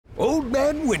Old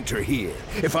Man Winter here.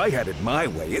 If I had it my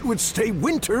way, it would stay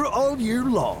winter all year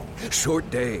long. Short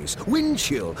days, wind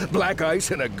chill, black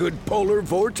ice, and a good polar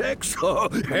vortex. Oh,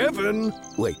 heaven!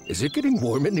 Wait, is it getting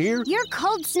warm in here? Your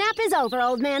cold snap is over,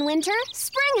 Old Man Winter.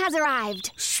 Spring has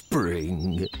arrived.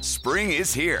 Spring. Spring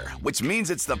is here, which means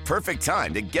it's the perfect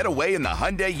time to get away in the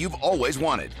Hyundai you've always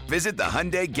wanted. Visit the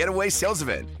Hyundai Getaway Sales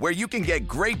Event, where you can get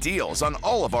great deals on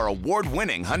all of our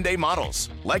award-winning Hyundai models,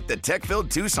 like the tech-filled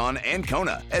Tucson and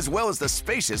Kona, as well as the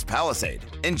spacious Palisade.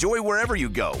 Enjoy wherever you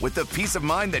go with the peace of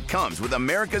mind that comes with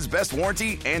America's best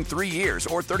warranty and 3 years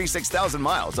or 36,000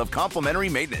 miles of complimentary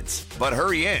maintenance. But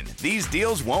hurry in, these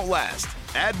deals won't last.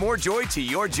 Add more joy to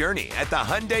your journey at the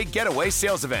Hyundai Getaway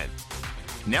Sales Event.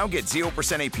 Now get 0%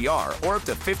 APR or up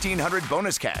to $1,500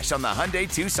 bonus cash on the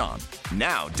Hyundai Tucson.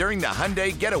 Now, during the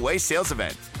Hyundai Getaway Sales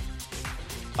Event.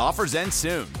 Offers end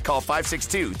soon. Call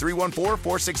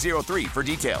 562-314-4603 for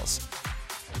details.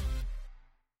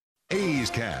 A's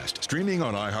Cast, streaming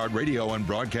on iHeartRadio and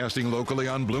broadcasting locally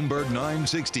on Bloomberg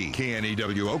 960,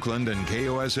 KNEW Oakland, and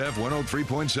KOSF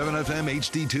 103.7 FM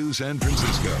HD2 San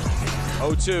Francisco.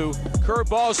 0-2,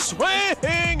 curveball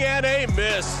swing and a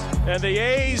miss. And the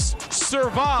A's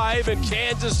survive in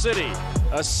Kansas City.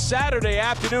 A Saturday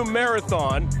afternoon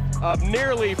marathon of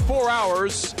nearly 4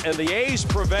 hours, and the A's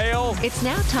prevail. It's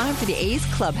now time for the A's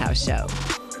Clubhouse Show.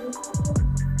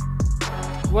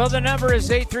 Well, the number is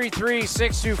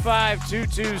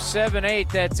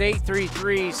 833-625-2278. That's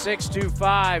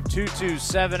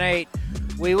 833-625-2278.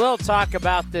 We will talk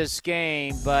about this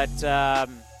game, but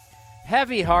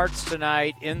heavy hearts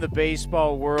tonight in the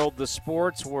baseball world, the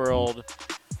sports world.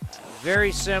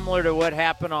 Very similar to what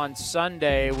happened on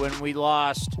Sunday when we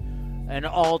lost an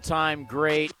all-time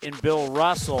great in Bill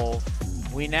Russell.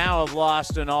 We now have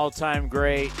lost an all-time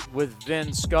great with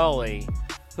Vin Scully,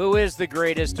 who is the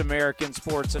greatest American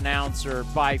sports announcer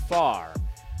by far.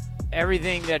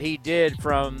 Everything that he did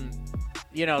from,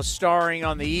 starring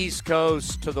on the East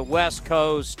Coast to the West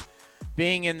Coast,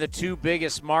 being in the two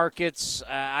biggest markets.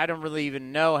 I don't really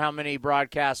even know how many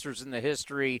broadcasters in the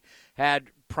history had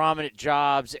prominent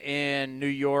jobs in New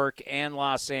York and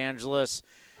Los Angeles.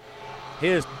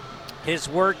 His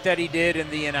work that he did in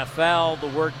the NFL, the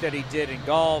work that he did in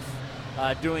golf,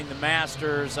 doing the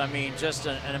Masters. I mean, just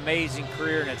an amazing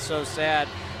career, and it's so sad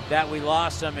that we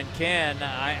lost him. And Ken,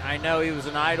 I know he was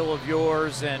an idol of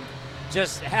yours, and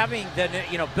just having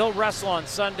Bill Russell on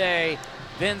Sunday,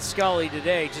 Vin Scully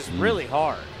today, just really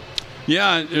hard.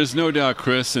 Yeah, there's no doubt,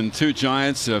 Chris. And two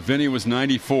Giants, Vinny was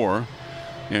 94.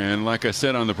 And like I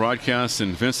said on the broadcast,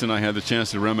 and Vince and I had the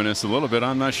chance to reminisce a little bit,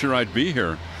 I'm not sure I'd be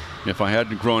here if I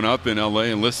hadn't grown up in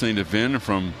L.A. and listening to Vin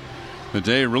from the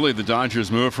day really the Dodgers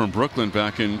moved from Brooklyn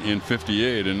back in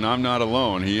 58. And I'm not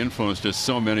alone. He influenced just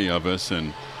so many of us.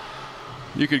 And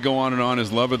you could go on and on,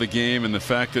 his love of the game and the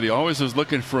fact that he always was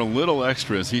looking for a little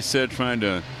extra, as he said, trying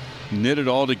to knit it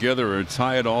all together or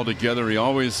tie it all together. He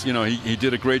always, he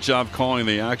did a great job calling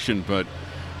the action, but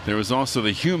there was also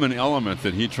the human element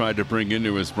that he tried to bring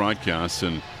into his broadcasts.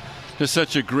 And just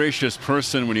such a gracious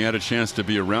person when he had a chance to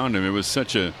be around him. It was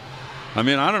such a, I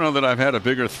don't know that I've had a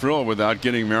bigger thrill without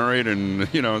getting married and,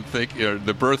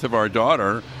 the birth of our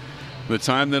daughter, the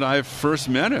time that I first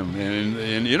met him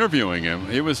and interviewing him.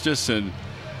 It was just it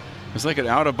was like an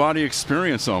out-of-body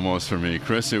experience almost for me,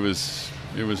 Chris. It was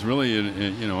really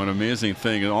an amazing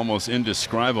thing and almost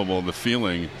indescribable, the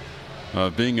feeling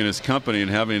of being in his company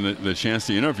and having the chance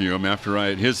to interview him after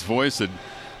his voice had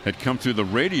come through the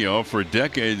radio for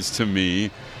decades to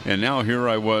me, and now here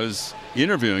I was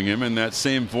interviewing him, and that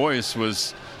same voice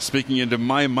was speaking into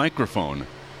my microphone.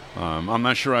 I'm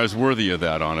not sure I was worthy of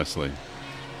that, honestly.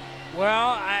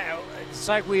 Well, it's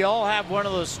like we all have one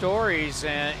of those stories,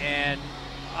 and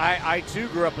I too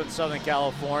grew up in Southern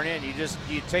California, and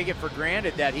you take it for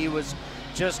granted that he was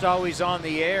just always on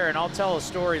the air. And I'll tell a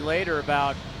story later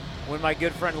about when my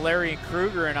good friend Larry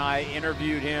Krueger and I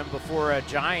interviewed him before a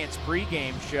Giants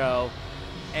pregame show,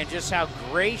 and just how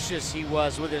gracious he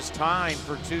was with his time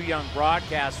for two young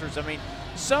broadcasters. I mean,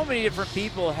 so many different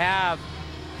people have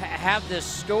this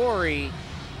story,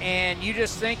 and you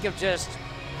just think of just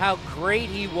how great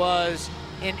he was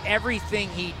in everything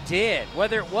he did,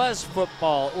 whether it was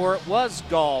football or it was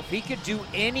golf. He could do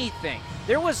anything.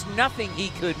 There was nothing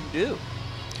he couldn't do.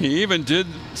 He even did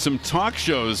some talk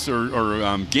shows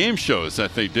or game shows, I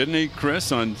think, didn't he,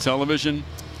 Chris, on television?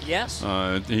 Yes.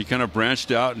 He kind of branched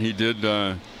out, and he did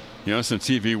some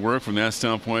TV work from that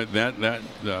standpoint. That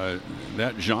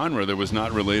genre that was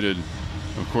not related,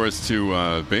 of course,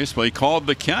 to baseball. He called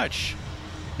The Catch.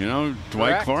 Dwight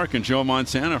Correct. Clark and Joe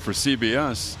Montana for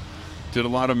CBS. Did a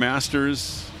lot of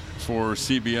Masters for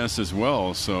CBS as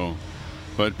well. So,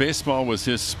 But baseball was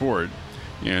his sport.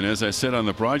 And as I said on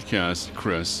the broadcast,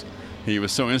 Chris, he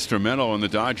was so instrumental in the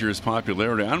Dodgers'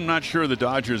 popularity. I'm not sure the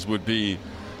Dodgers would be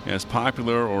as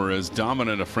popular or as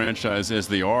dominant a franchise as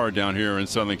they are down here in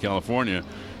Southern California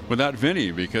without Vinny,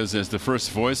 because as the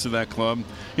first voice of that club,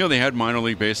 they had minor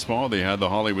league baseball, they had the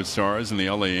Hollywood Stars and the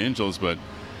LA Angels, but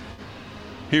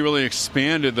he really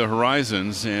expanded the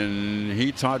horizons, and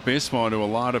he taught baseball to a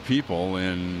lot of people.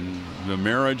 And the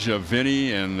marriage of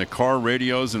Vinny and the car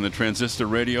radios and the transistor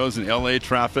radios and LA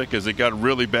traffic, as it got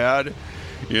really bad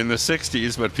in the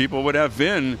 60s, but people would have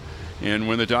Vin. And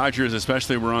when the Dodgers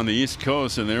especially were on the East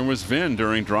Coast, and there was Vin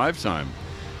during drive time.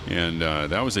 And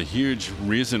that was a huge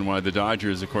reason why the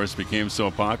Dodgers, of course, became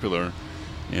so popular.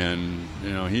 And,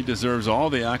 he deserves all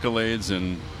the accolades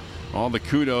and all the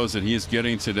kudos that he's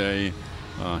getting today.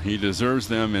 He deserves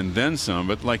them and then some.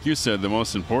 But like you said, the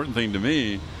most important thing to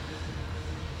me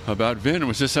about Vin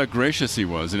was just how gracious he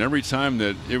was. And every time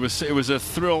that it was a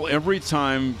thrill every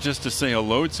time just to say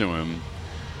hello to him.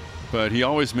 But he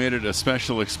always made it a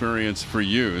special experience for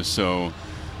you. So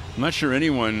I'm not sure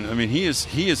anyone, he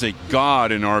is a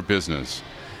god in our business.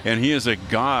 And he is a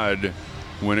god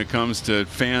when it comes to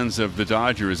fans of the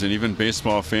Dodgers and even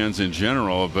baseball fans in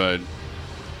general. But,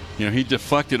 he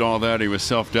deflected all that. He was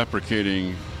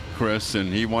self-deprecating, Chris,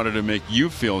 and he wanted to make you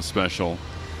feel special.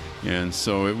 And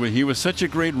so he was such a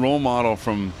great role model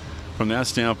from that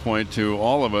standpoint to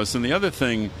all of us. And the other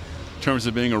thing in terms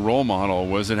of being a role model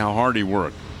was how hard he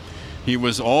worked. He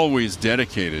was always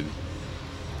dedicated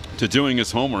to doing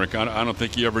his homework. I don't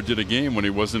think he ever did a game when he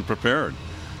wasn't prepared.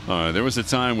 There was a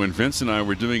time when Vince and I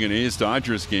were doing an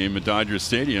A's-Dodgers game at Dodger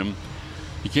Stadium.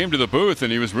 He came to the booth,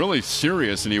 and he was really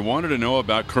serious, and he wanted to know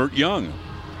about Curt Young.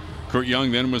 Curt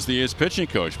Young then was the A's pitching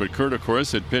coach, but Curt, of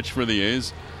course, had pitched for the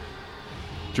A's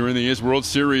during the A's World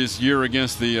Series year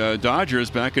against the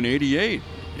Dodgers back in '88.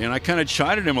 And I kind of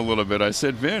chided him a little bit. I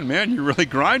said, Vin, man, you're really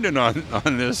grinding on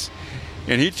this.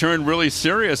 And he turned really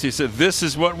serious. He said, this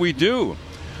is what we do.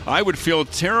 I would feel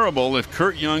terrible if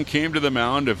Curt Young came to the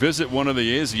mound to visit one of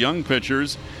the A's young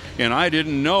pitchers, and I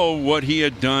didn't know what he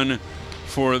had done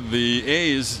for the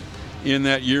A's in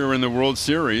that year in the World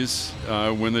Series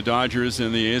when the Dodgers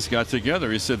and the A's got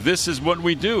together. He said, this is what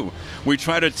we do. We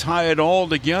try to tie it all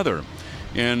together.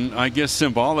 And I guess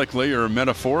symbolically or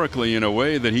metaphorically in a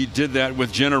way that he did that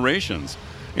with generations.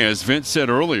 As Vince said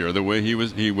earlier, the way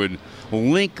he would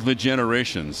link the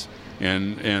generations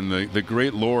and the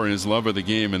great lore and his love of the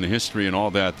game and the history and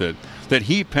all that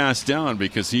he passed down,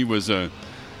 because he was a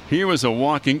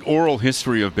walking oral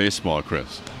history of baseball,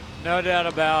 Chris. No doubt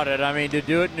about it. To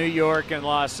do it in New York and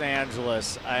Los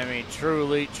Angeles,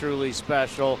 truly, truly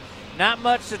special. Not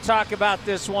much to talk about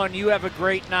this one. You have a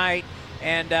great night.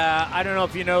 And I don't know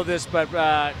if you know this, but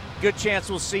good chance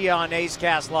we'll see you on A's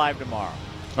Cast Live tomorrow.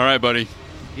 All right, buddy.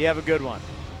 You have a good one.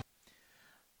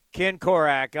 Ken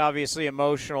Korach, obviously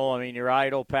emotional. Your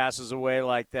idol passes away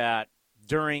like that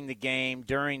during the game,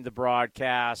 during the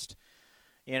broadcast.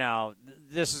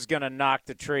 This is going to knock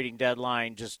the trading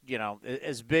deadline just,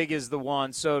 as big as the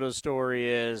Juan Soto story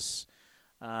is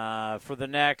for the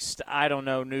next,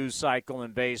 news cycle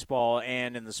in baseball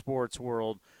and in the sports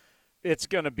world. It's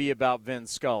going to be about Vin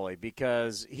Scully,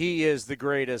 because he is the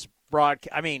greatest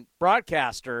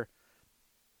broadcaster.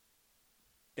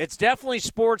 It's definitely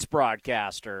sports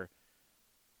broadcaster.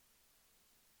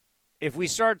 If we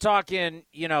start talking,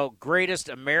 greatest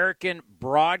American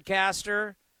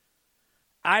broadcaster,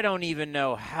 I don't even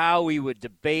know how we would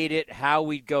debate it, how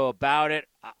we'd go about it.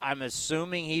 I'm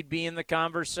assuming he'd be in the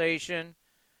conversation.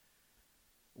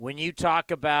 When you talk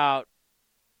about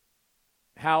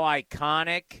how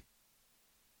iconic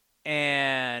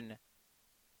and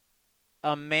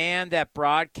a man that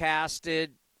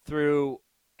broadcasted through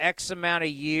X amount of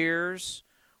years,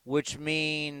 which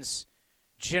means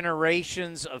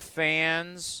generations of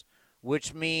fans,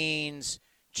 which means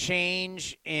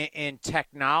change in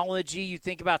technology. You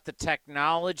think about the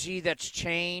technology that's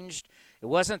changed. It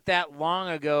wasn't that long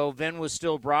ago Vin was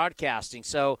still broadcasting.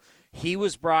 So he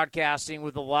was broadcasting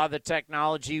with a lot of the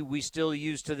technology we still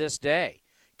use to this day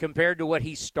compared to what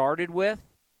he started with.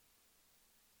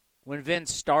 When Vin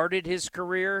started his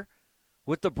career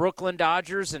with the Brooklyn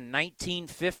Dodgers in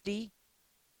 1950,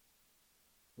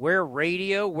 where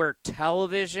radio, where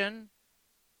television,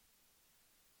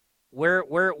 where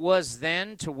it was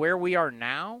then to where we are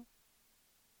now,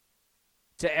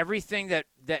 to everything that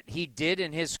he did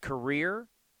in his career.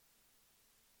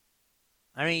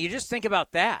 You just think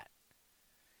about that.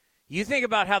 You think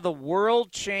about how the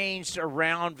world changed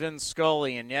around Vin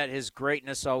Scully, and yet his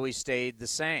greatness always stayed the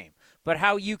same. But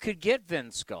how you could get Vin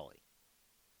Scully.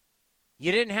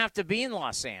 You didn't have to be in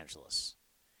Los Angeles.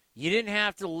 You didn't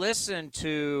have to listen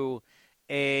to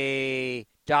a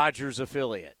Dodgers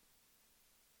affiliate.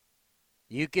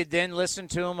 You could then listen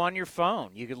to him on your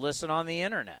phone. You could listen on the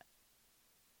internet.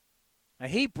 Now,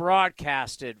 he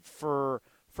broadcasted from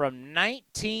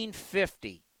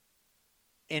 1950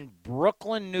 in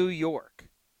Brooklyn, New York,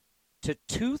 to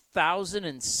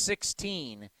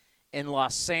 2016 in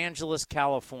Los Angeles,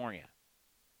 California.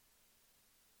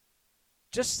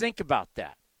 Just think about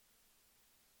that.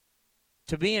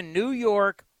 To be in New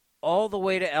York all the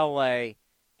way to L.A.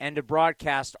 and to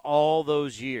broadcast all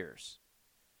those years.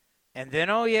 And then,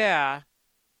 oh yeah,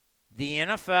 the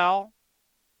NFL,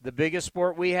 the biggest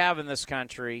sport we have in this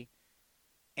country,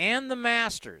 and the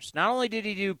Masters. Not only did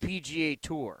he do PGA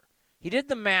Tour, he did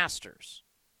the Masters.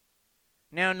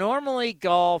 Now, normally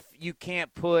golf you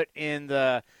can't put in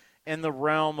the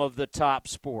realm of the top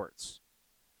sports.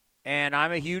 And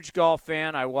I'm a huge golf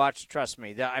fan. I watch, trust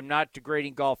me, I'm not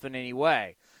degrading golf in any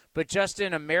way. But just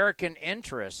in American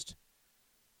interest,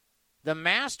 the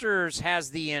Masters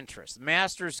has the interest. The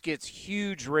Masters gets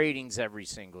huge ratings every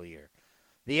single year.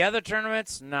 The other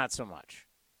tournaments, not so much.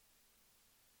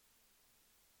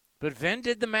 But Vin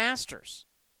did the Masters.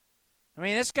 I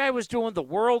mean, this guy was doing the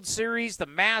World Series, the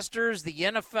Masters, the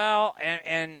NFL,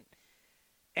 and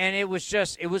it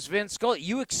was Vin Scully.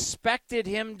 You expected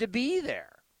him to be there.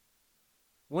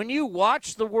 When you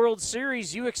watched the World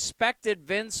Series, you expected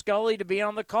Vin Scully to be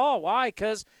on the call. Why?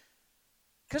 Because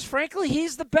frankly,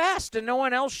 he's the best, and no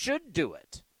one else should do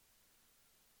it.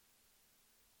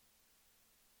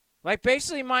 Like,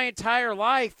 basically my entire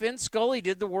life, Vin Scully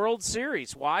did the World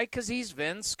Series. Why? Because he's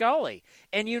Vin Scully.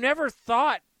 And you never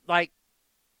thought, like,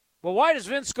 well, why does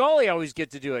Vin Scully always get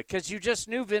to do it? Because you just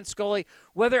knew Vin Scully.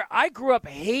 Whether I grew up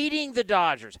hating the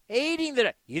Dodgers, you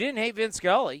didn't hate Vin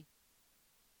Scully.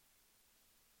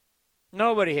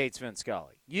 Nobody hates Vin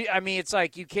Scully. It's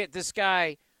like you can't, this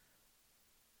guy,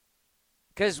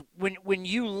 because when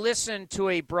you listen to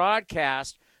a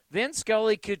broadcast, Vin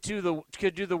Scully could do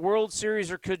the World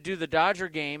Series or could do the Dodger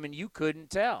game, and you couldn't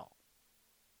tell.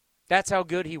 That's how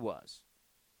good he was.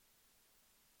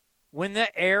 When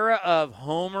the era of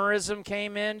homerism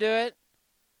came into it,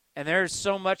 and there's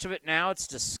so much of it now, it's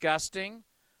disgusting,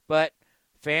 but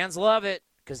fans love it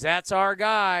because that's our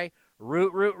guy.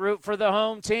 Root for the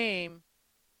home team.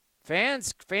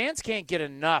 Fans can't get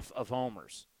enough of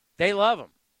homers. They love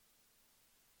him.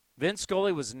 Vin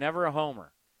Scully was never a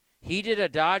homer. He did a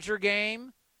Dodger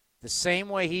game the same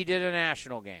way he did a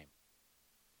National game.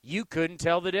 You couldn't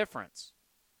tell the difference.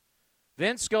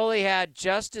 Vin Scully had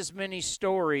just as many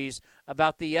stories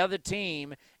about the other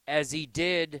team as he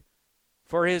did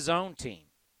for his own team.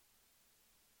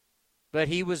 But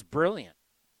he was brilliant.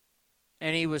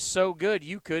 And he was so good,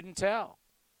 you couldn't tell.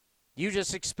 You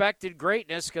just expected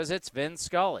greatness because it's Vin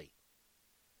Scully.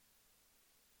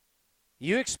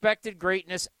 You expected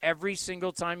greatness every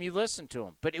single time you listened to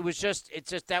him. But it's just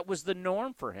that was the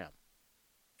norm for him.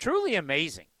 Truly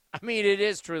amazing. I mean, it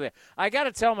is truly. I got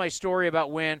to tell my story about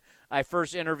when I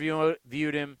first interviewed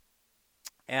him.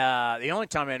 The only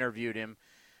time I interviewed him,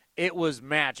 it was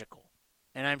magical.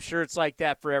 And I'm sure it's like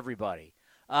that for everybody.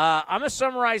 I'm going to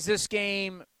summarize this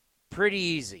game pretty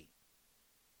easy.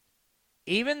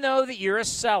 Even though that you're a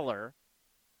seller,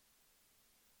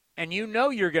 and you know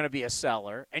you're going to be a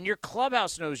seller, and your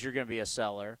clubhouse knows you're going to be a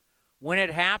seller, when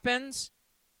it happens,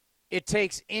 it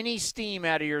takes any steam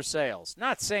out of your sails.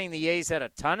 Not saying the A's had a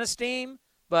ton of steam,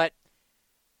 but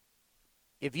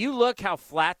if you look how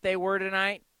flat they were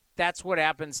tonight, that's what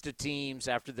happens to teams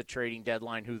after the trading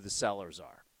deadline, who the sellers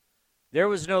are. There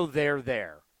was no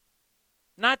there.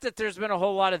 Not that there's been a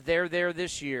whole lot of there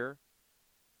this year.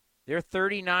 They're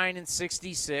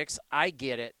 39-66. I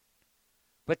get it.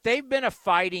 But they've been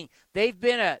they've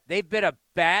been a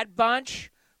bad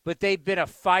bunch, but they've been a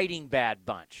fighting bad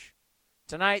bunch.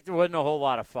 Tonight there wasn't a whole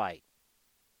lot of fight.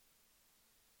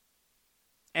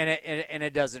 And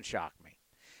it doesn't shock me.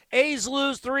 A's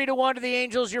lose 3-1 to the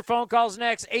Angels. Your phone calls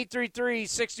next,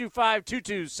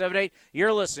 833-625-2278.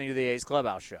 You're listening to the A's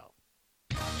Clubhouse Show.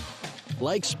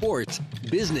 Like sports,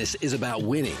 business is about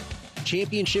winning.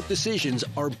 Championship decisions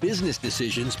are business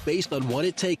decisions based on what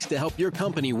it takes to help your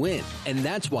company win. And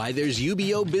that's why there's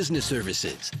UBO Business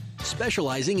Services,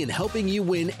 specializing in helping you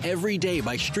win every day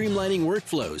by streamlining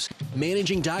workflows,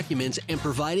 managing documents, and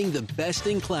providing the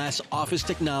best-in-class office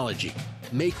technology.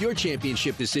 Make your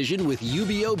championship decision with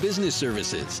UBO Business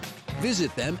Services.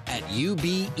 Visit them at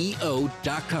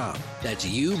ubeo.com. That's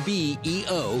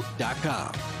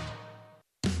ubeo.com.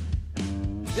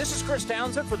 This is Chris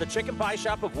Townsend for the Chicken Pie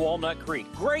Shop of Walnut Creek.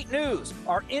 Great news!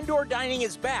 Our indoor dining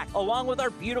is back, along with our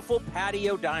beautiful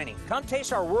patio dining. Come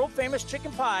taste our world-famous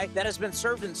chicken pie that has been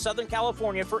served in Southern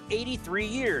California for 83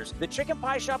 years. The Chicken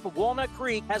Pie Shop of Walnut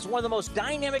Creek has one of the most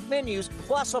dynamic menus,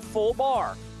 plus a full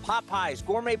bar. Pot pies,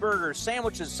 gourmet burgers,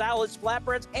 sandwiches, salads,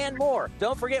 flatbreads, and more.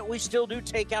 Don't forget, we still do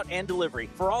takeout and delivery.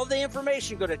 For all the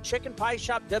information, go to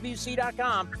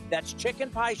chickenpieshopwc.com. That's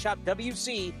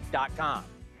chickenpieshopwc.com.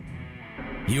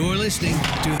 You're listening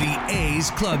to the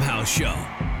A's Clubhouse Show.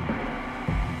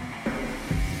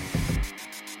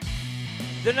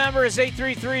 The number is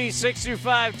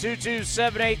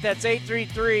 833-625-2278. That's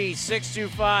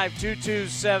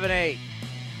 833-625-2278.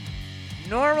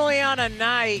 Normally on a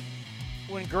night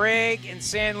when Greg in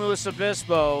San Luis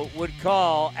Obispo would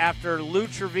call after Lou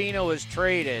Trevino was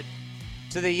traded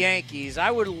to the Yankees,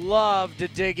 I would love to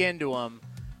dig into him,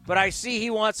 but I see he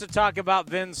wants to talk about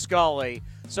Vin Scully.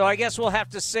 So I guess we'll have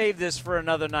to save this for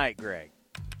another night, Greg.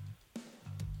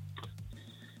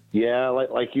 Yeah,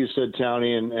 like you said,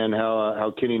 Townie, and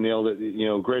how Kenny nailed it. You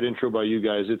know, great intro by you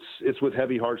guys. It's with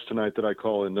heavy hearts tonight that I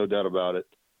call in, no doubt about it.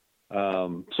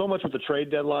 So much with the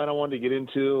trade deadline I wanted to get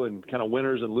into, and kind of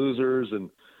winners and losers, and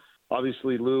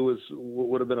obviously Lou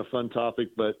would have been a fun topic,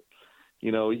 but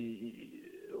you know,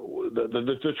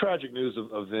 the tragic news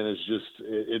of Vin is just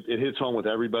it hits home with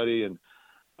everybody, and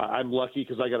I'm lucky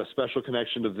because I got a special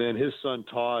connection to Vin. His son,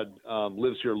 Todd,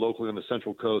 lives here locally on the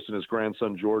Central Coast, and his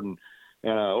grandson, Jordan.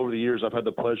 And over the years, I've had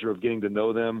the pleasure of getting to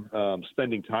know them,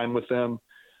 spending time with them.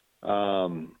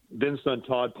 Vin's son,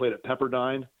 Todd, played at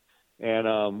Pepperdine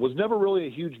and was never really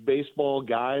a huge baseball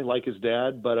guy like his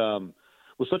dad, but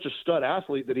was such a stud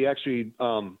athlete that he actually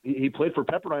he played for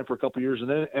Pepperdine for a couple of years and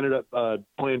then ended up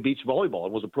playing beach volleyball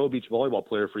and was a pro beach volleyball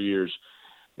player for years.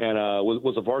 And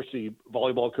was a varsity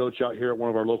volleyball coach out here at one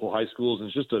of our local high schools. And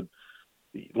it's just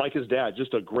like his dad,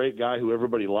 just a great guy who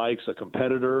everybody likes, a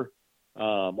competitor,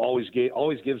 always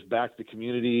gives back to the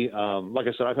community. Like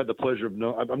I said, I've had the pleasure of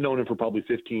I've known him for probably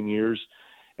 15 years.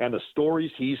 And the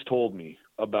stories he's told me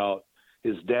about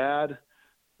his dad,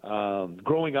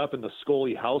 growing up in the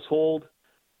Scully household,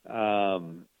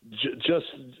 just,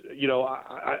 you know,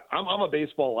 I'm a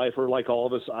baseball lifer like all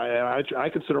of us. I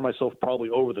consider myself probably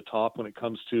over the top when it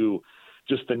comes to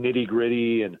just the nitty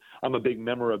gritty, and I'm a big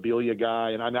memorabilia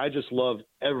guy. And I just love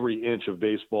every inch of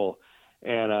baseball.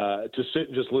 And to sit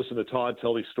and just listen to Todd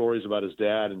tell these stories about his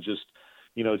dad, and just,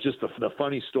 you know, just the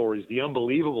funny stories, the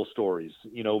unbelievable stories.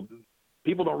 You know,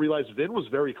 people don't realize Vin was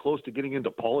very close to getting into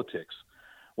politics.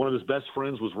 One of his best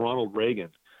friends was Ronald Reagan.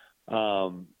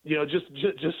 You know, just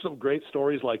some great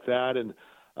stories like that. And,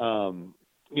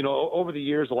 you know, over the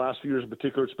years, the last few years in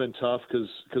particular, it's been tough because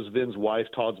Vin's wife,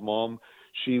 Todd's mom,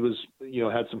 she was, you know,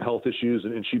 had some health issues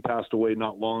and she passed away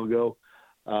not long ago.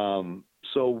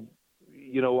 So,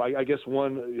 you know, I guess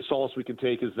one solace we can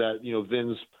take is that, you know,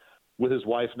 Vin's with his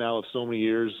wife now of so many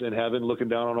years in heaven, looking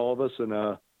down on all of us.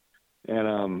 And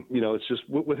you know, it's just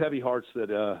with heavy hearts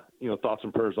that, you know, thoughts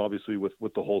and prayers, obviously, with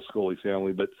the whole Scully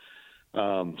family. But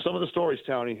some of the stories,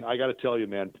 Townie, I got to tell you,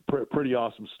 man, pretty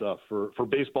awesome stuff for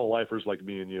baseball lifers like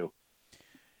me and you.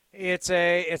 It's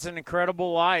an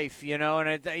incredible life, you know,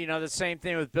 and you know, the same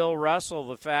thing with Bill Russell,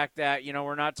 the fact that, you know,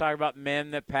 we're not talking about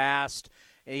men that passed,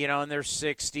 you know, in their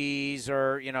 60s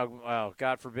or, you know, well,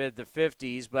 God forbid the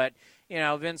 50s, but, you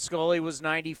know, Vince Scully was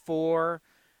 94,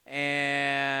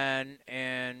 and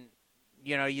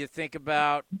you know, you think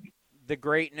about the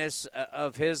greatness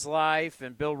of his life,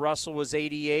 and Bill Russell was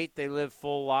 88. They lived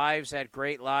full lives, had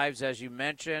great lives, as you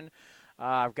mentioned.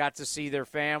 I've got to see their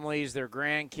families, their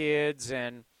grandkids,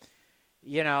 and,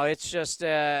 you know, it's just, you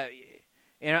know,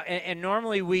 and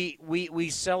normally we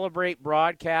celebrate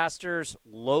broadcasters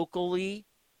locally.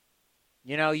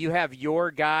 You know, you have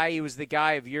your guy, he was the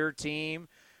guy of your team.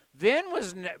 Vin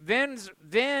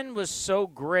was so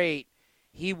great.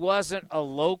 He wasn't a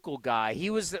local guy. He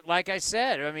was, like I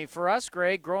said, I mean, for us,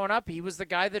 Greg, growing up, he was the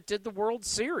guy that did the World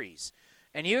Series.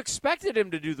 And you expected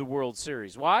him to do the World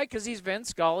Series. Why? Because he's Vin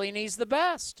Scully and he's the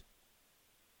best.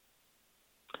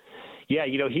 Yeah,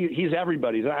 you know, he's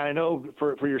everybody's. I know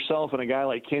for yourself and a guy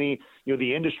like Kenny, you know,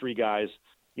 the industry guys,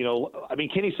 you know, I mean,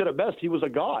 Kenny said it best. He was a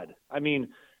god. I mean,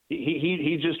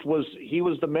 he just was, he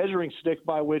was the measuring stick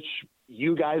by which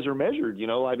you guys are measured. You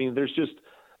know, I mean, there's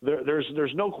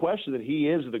no question that he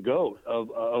is the GOAT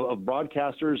of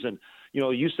broadcasters. And, you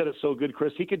know, you said it so good,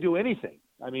 Chris, he could do anything.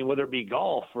 I mean, whether it be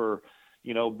golf or,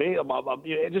 you know,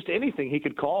 just anything he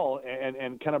could call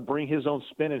and kind of bring his own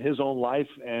spin in his own life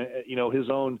and, you know,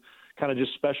 his own kind of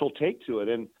just special take to it.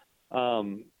 And,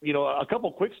 you know, a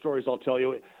couple quick stories I'll tell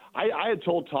you. I had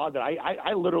told Todd that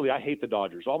I literally hate the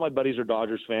Dodgers. All my buddies are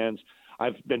Dodgers fans.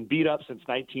 I've been beat up since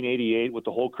 1988 with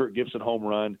the whole Kirk Gibson home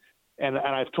run. And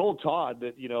I've told Todd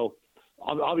that,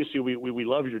 obviously we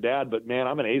love your dad, but man,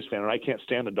 I'm an A's fan and I can't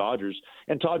stand the Dodgers.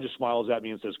 And Todd just smiles at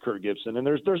me and says Kirk Gibson. And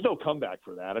there's no comeback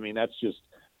for that. I mean, that's just,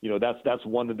 that's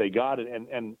one that they got.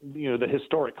 And the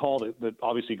historic call that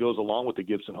obviously goes along with the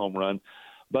Gibson home run.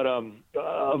 But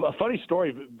a funny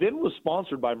story, Vin was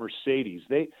sponsored by Mercedes.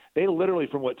 They literally,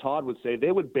 from what Todd would say,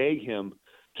 they would beg him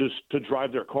just to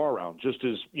drive their car around, just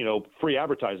as, free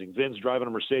advertising. Vin's driving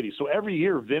a Mercedes. So every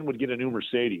year Vin would get a new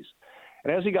Mercedes.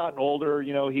 And as he got older,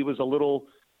 he was a little,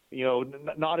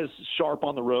 not as sharp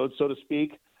on the road, so to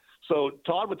speak. So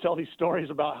Todd would tell these stories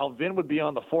about how Vin would be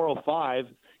on the 405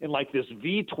 in like this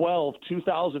V12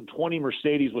 2020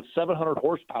 Mercedes with 700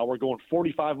 horsepower going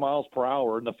 45 miles per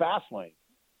hour in the fast lane.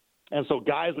 And so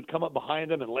guys would come up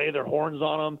behind him and lay their horns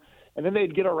on him. And then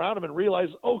they'd get around him and realize,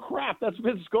 oh, crap, that's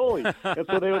Vin Scully. And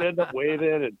so they would end up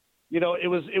waving. And, it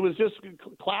was just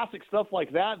classic stuff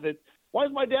like that. Why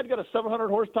has my dad got a 700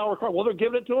 horsepower car? Well, they're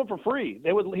giving it to him for free.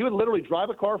 He would literally drive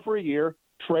a car for a year,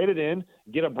 trade it in,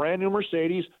 get a brand new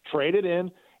Mercedes, trade it in.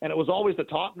 And it was always the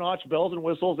top-notch bells and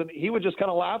whistles. And he would just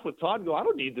kind of laugh with Todd and go, I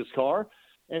don't need this car.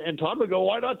 And Todd would go,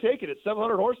 why not take it? It's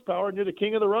 700 horsepower and you're the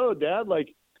king of the road, Dad.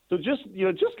 So just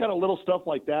kind of little stuff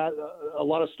like that. A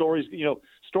lot of stories,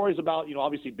 stories about,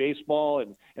 obviously baseball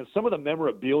and some of the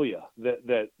memorabilia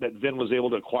that Vin was able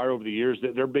to acquire over the years.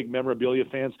 They're big memorabilia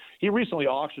fans. He recently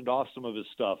auctioned off some of his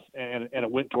stuff and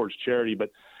it went towards charity. But,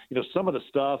 some of the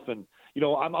stuff and,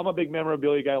 I'm a big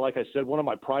memorabilia guy. Like I said, one of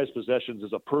my prized possessions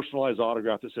is a personalized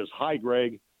autograph that says, "Hi,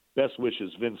 Greg. Best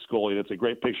wishes, Vin Scully." It's a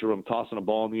great picture of him tossing a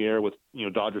ball in the air with,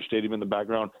 Dodger Stadium in the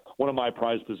background. One of my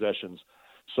prized possessions.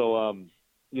 So,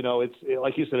 it's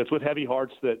like you said, it's with heavy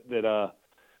hearts that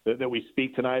we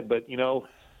speak tonight. But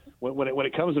when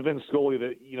it comes to Vin Scully,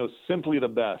 simply the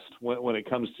best. When it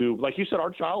comes to, like you said,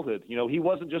 our childhood. He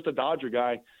wasn't just a Dodger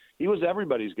guy; he was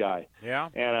everybody's guy. Yeah.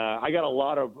 And I got a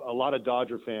lot of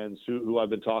Dodger fans who I've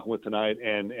been talking with tonight,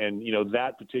 and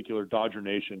that particular Dodger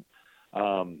Nation.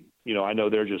 I know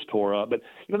they're just tore up. But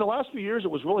in the last few years,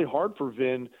 it was really hard for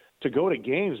Vin to go to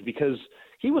games because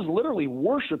he was literally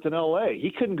worshipped in L.A.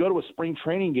 He couldn't go to a spring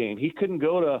training game. He'd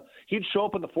show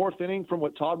up in the fourth inning from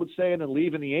what Todd would say and then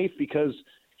leave in the eighth because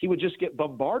he would just get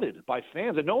bombarded by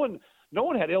fans. And no one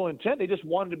had ill intent. They just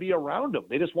wanted to be around him.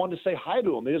 They just wanted to say hi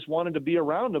to him. They just wanted to be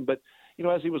around him. But,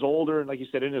 as he was older and like you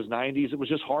said, in his 90s, it was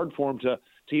just hard for him to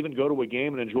even go to a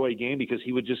game and enjoy a game because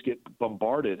he would just get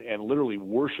bombarded and literally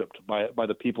worshipped by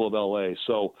the people of L.A.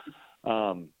 So,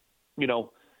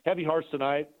 heavy hearts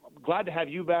tonight. Glad to have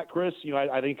you back, Chris.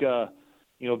 I think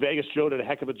Vegas Joe did a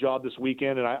heck of a job this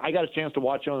weekend, and I got a chance to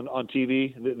watch you on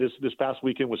TV this past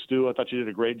weekend with Stu. I thought you did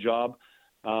a great job.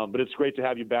 But it's great to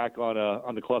have you back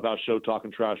on the Clubhouse Show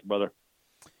talking trash, brother.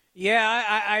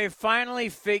 Yeah, I finally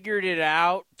figured it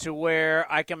out to where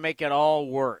I can make it all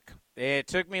work. It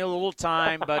took me a little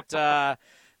time, but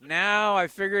now I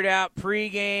figured out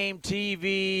pregame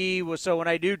TV. So when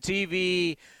I do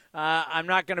TV, I'm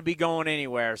not going to be going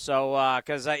anywhere. So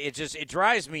because it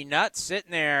drives me nuts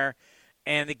sitting there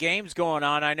and the game's going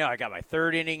on. I know I got my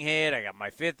third inning hit, I got my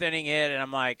fifth inning hit, and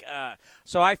I'm like,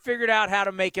 so I figured out how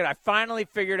to make it. I finally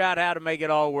figured out how to make it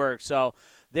all work. So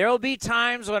there'll be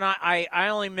times when I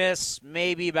only miss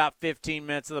maybe about 15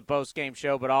 minutes of the post-game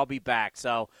show, but I'll be back.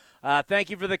 So thank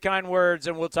you for the kind words,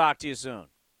 and we'll talk to you soon.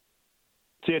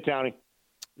 See you, Townie.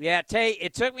 Yeah, Tate,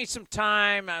 it took me some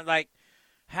time. I'm like,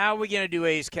 how are we going to do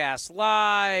A's Cast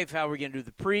Live? How are we going to do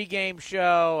the pregame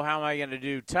show? How am I going to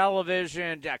do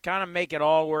television? I kind of make it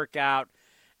all work out,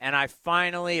 and I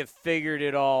finally have figured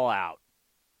it all out.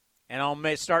 And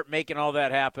I'll start making all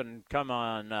that happen come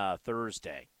on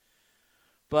Thursday.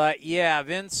 But, yeah,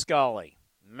 Vin Scully,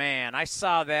 man, I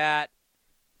saw that.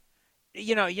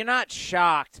 You're not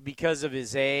shocked because of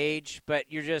his age, but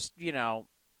you're just,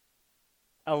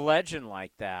 a legend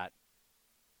like that.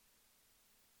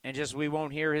 And just we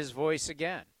won't hear his voice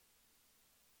again.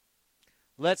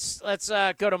 Let's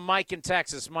go to Mike in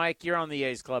Texas. Mike, you're on the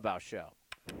A's Clubhouse Show.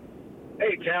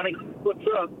 Hey, Townie, what's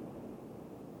up?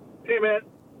 Hey, man,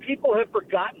 people have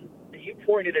forgotten, and you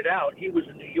pointed it out, he was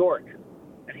in New York.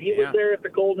 And he was there at the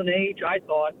Golden Age, I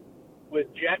thought, with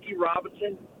Jackie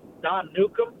Robinson, Don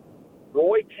Newcomb,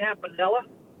 Roy Campanella,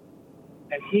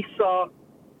 and he saw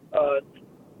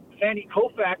Sandy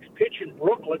Koufax pitch in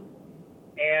Brooklyn,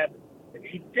 and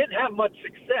he didn't have much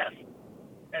success,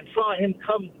 and saw him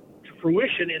come to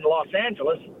fruition in Los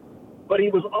Angeles, but he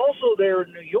was also there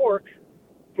in New York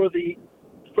for the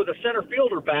center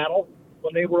fielder battle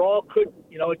when they were all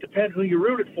it depends who you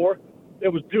rooted for.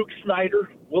 There was Duke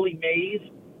Snider, Willie Mays,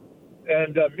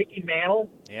 and Mickey Mantle.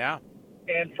 Yeah.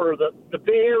 And for the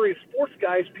Bay Area sports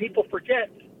guys, people forget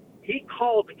he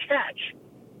called the catch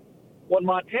when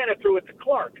Montana threw it to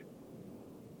Clark.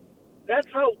 That's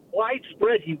how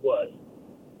widespread he was.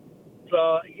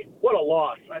 So what a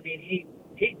loss. I mean, he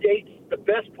dates the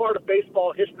best part of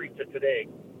baseball history to today.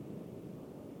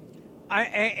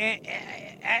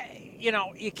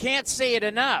 You can't say it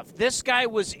enough. This guy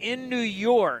was in New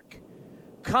York,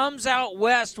 comes out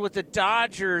west with the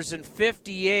Dodgers in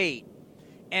 58,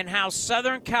 and how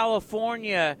Southern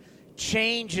California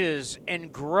changes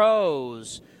and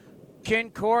grows. Ken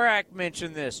Korak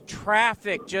mentioned this.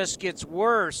 Traffic just gets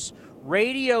worse.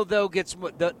 Radio, though, gets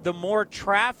the more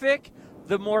traffic,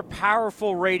 the more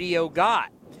powerful radio got.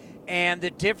 And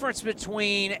the difference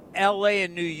between L.A.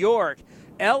 and New York,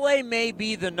 L.A. may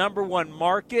be the number one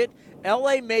market.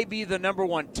 L.A. may be the number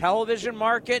one television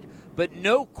market, but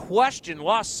no question,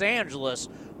 Los Angeles,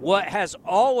 what has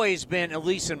always been, at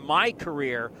least in my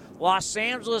career, Los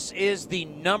Angeles is the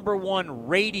number one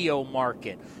radio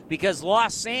market, because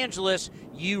Los Angeles,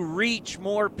 you reach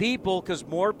more people because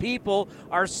more people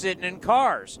are sitting in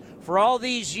cars. For all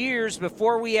these years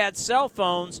before we had cell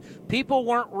phones, people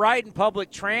weren't riding public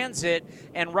transit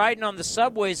and riding on the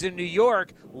subways in New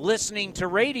York listening to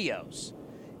radios.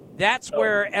 That's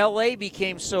where L.A.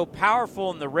 became so powerful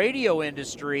in the radio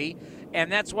industry.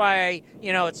 And that's why,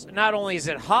 it's not only is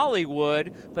it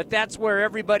Hollywood, but that's where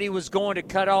everybody was going to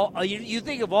cut all. You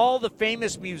think of all the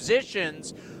famous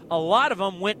musicians, a lot of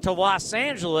them went to Los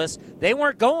Angeles. They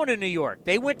weren't going to New York.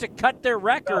 They went to cut their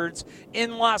records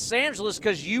in Los Angeles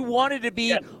because you wanted to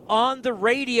be on the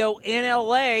radio in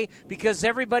L.A. because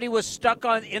everybody was stuck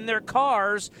in their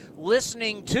cars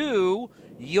listening to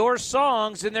your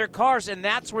songs in their cars. And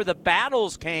that's where the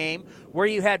battles came, where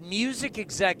you had music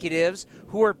executives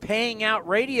who were paying out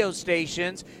radio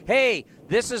stations. Hey,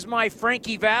 this is my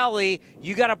Frankie Valli.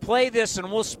 You got to play this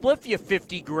and we'll spliff you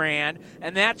 $50,000.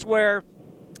 And that's where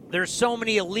there's so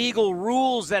many illegal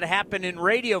rules that happen in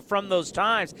radio from those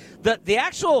times. The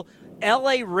actual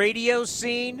LA radio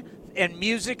scene and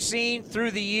music scene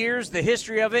through the years, the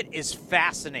history of it is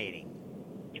fascinating.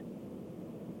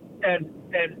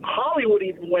 And Hollywood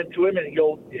even went to him, and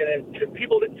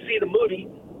people didn't see the movie.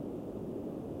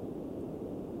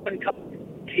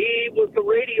 He was the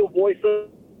radio voice of.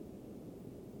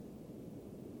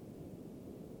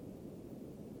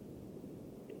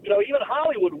 Even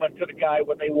Hollywood went to the guy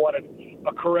when they wanted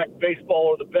a correct baseball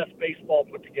or the best baseball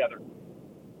put together.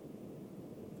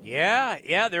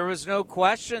 Yeah, there was no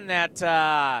question that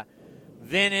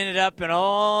Vin ended up in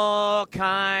all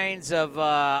kinds of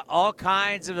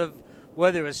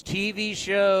whether it was TV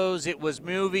shows, it was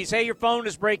movies. Hey, your phone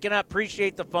is breaking up.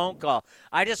 Appreciate the phone call.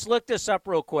 I just looked this up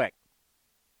real quick.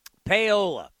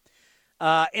 Payola.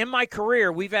 In my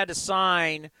career, we've had to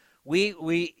sign. We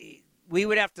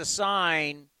would have to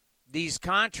sign these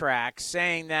contracts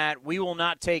saying that we will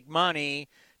not take money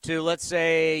to, let's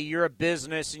say you're a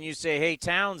business and you say, hey,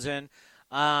 Townsend,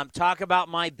 talk about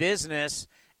my business,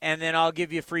 and then I'll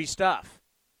give you free stuff.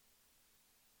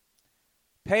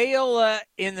 Payola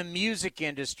in the music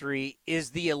industry is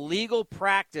the illegal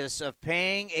practice of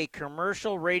paying a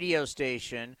commercial radio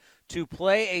station to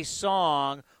play a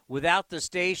song without the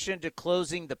station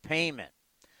disclosing the payment.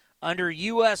 Under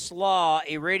U.S. law,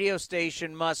 a radio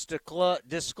station must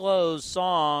disclose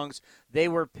songs they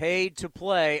were paid to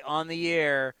play on the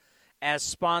air as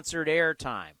sponsored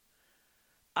airtime.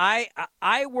 I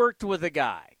worked with a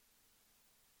guy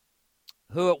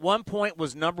who at one point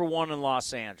was number one in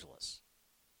Los Angeles.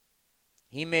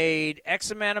 He made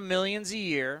X amount of millions a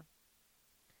year,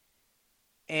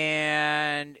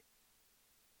 and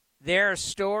there are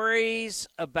stories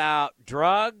about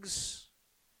drugs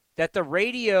that the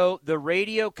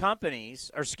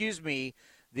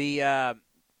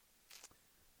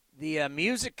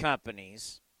music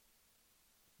companies,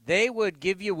 they would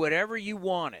give you whatever you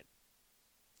wanted.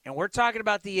 And we're talking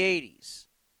about the 80s.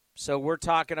 So we're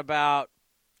talking about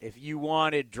if you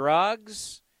wanted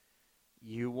drugs,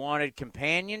 you wanted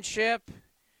companionship,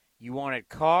 you wanted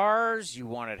cars, you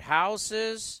wanted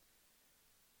houses.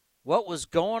 What was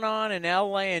going on in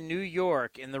L.A. and New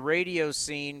York in the radio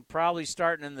scene, probably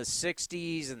starting in the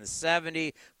 60s and the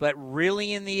 70s, but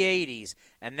really in the 80s.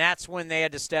 And that's when they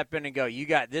had to step in and go,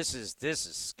 this is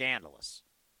scandalous.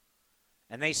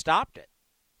 And they stopped it.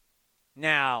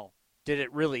 Now, did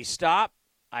it really stop?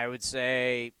 I would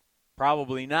say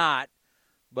probably not,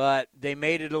 but they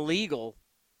made it illegal.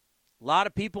 A lot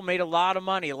of people made a lot of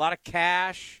money, a lot of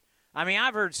cash. I mean,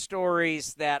 I've heard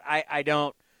stories that I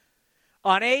don't.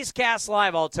 On A's Cast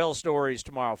Live, I'll tell stories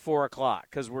tomorrow, 4 o'clock,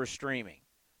 because we're streaming.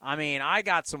 I mean, I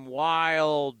got some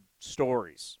wild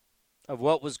stories. of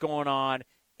what was going on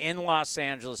in Los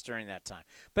Angeles during that time.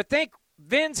 But think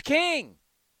Vin's king.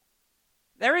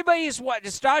 Everybody's what?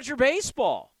 It's Dodger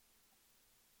baseball.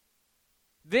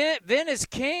 Vin is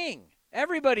king.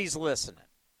 Everybody's listening.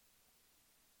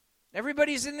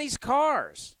 Everybody's in these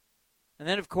cars. And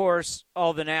then, of course,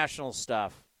 all the national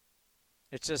stuff.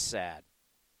 It's just sad.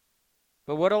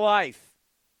 But what a life.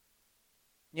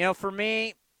 You know, for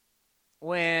me,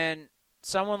 when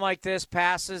someone like this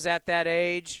passes at that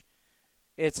age,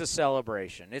 it's a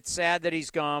celebration. It's sad that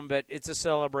he's gone, but it's a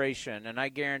celebration. And I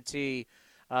guarantee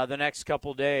the next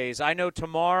couple days. I know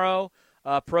tomorrow,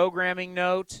 programming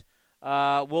note,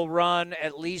 we'll run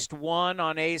at least one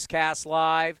on A's Cast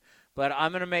Live. But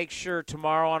I'm going to make sure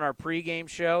tomorrow on our pregame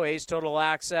show, A's Total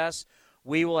Access,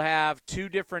 we will have 2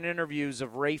 different interviews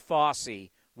of Ray Fosse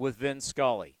with Vin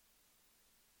Scully.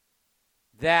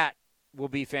 That will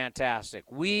be fantastic.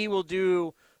 We will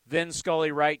do Vin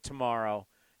Scully right tomorrow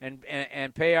and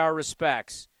pay our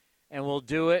respects. And we'll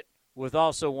do it with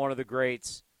also one of the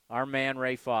greats, our man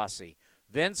Ray Fosse.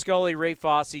 Vin Scully, Ray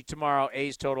Fosse tomorrow,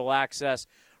 A's Total Access.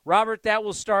 Robert, that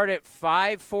will start at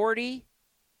 5:40.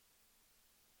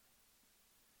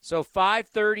 So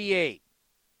 5:38.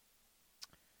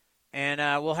 And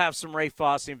we'll have some Ray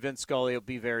Fosse and Vin Scully. It'll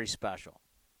be very special.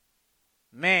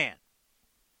 Man.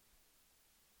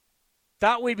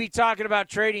 Thought we'd be talking about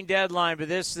trading deadline, but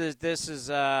this is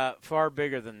far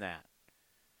bigger than that.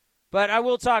 But I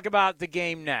will talk about the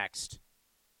game next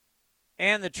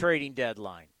and the trading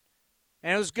deadline.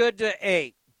 And it was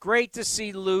great to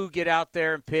see Lou get out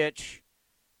there and pitch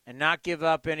and not give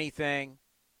up anything.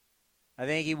 I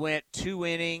think he went 2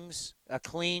 innings, a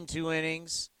clean 2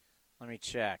 innings. Let me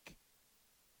check.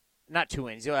 Not 2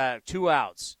 innings, 2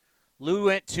 outs. Lou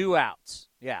went 2 outs.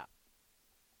 Yeah.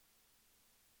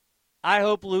 I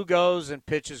hope Lou goes and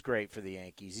pitches great for the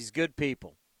Yankees. He's good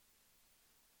people.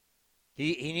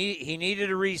 He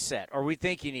needed a reset, or we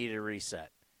think he needed a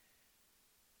reset.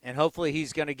 And hopefully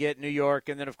he's going to get New York.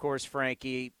 And then, of course,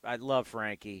 Frankie. I love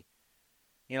Frankie.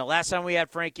 You know, last time we had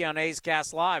Frankie on A's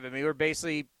Cast Live, I mean, we were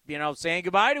basically, saying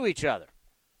goodbye to each other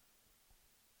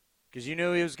because you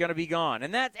knew he was going to be gone.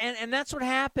 And that's what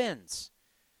happens.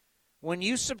 When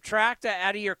you subtract that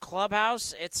out of your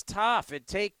clubhouse, it's tough. It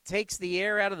takes the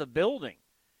air out of the building.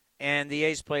 And the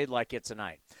A's played like it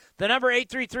tonight. The number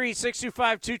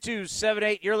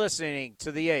 833-625-2278. You're listening to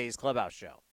the A's Clubhouse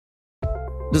Show.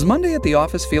 Does Monday at the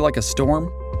office feel like a storm?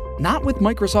 Not with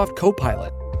Microsoft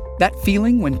Copilot. That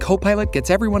feeling when Copilot gets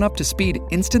everyone up to speed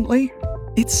instantly?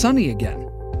 It's sunny again.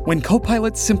 When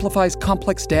Copilot simplifies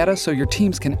complex data so your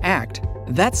teams can act,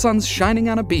 that sun's shining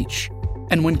on a beach.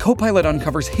 And when Copilot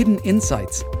uncovers hidden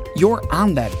insights, you're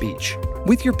on that beach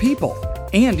with your people,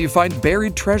 and you find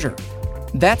buried treasure.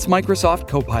 That's Microsoft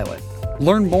Copilot.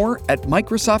 Learn more at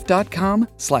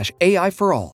Microsoft.com/AI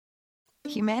for all.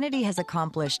 Humanity has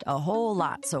accomplished a whole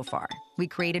lot so far. We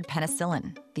created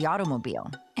penicillin, the automobile,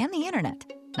 and the internet,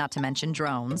 not to mention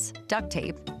drones, duct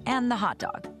tape, and the hot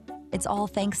dog. It's all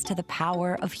thanks to the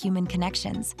power of human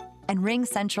connections. And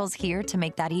RingCentral's here to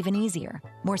make that even easier,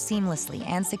 more seamlessly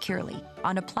and securely,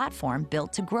 on a platform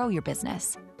built to grow your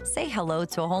business. Say hello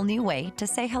to a whole new way to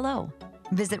say hello.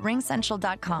 Visit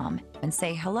RingCentral.com and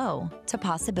say hello to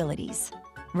possibilities.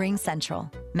 RingCentral.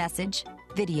 Message,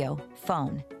 video,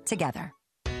 phone, together.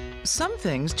 Some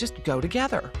things just go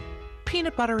together.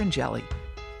 Peanut butter and jelly,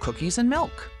 cookies and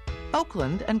milk,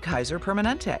 Oakland and Kaiser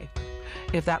Permanente.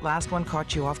 If that last one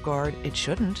caught you off guard, it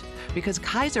shouldn't, because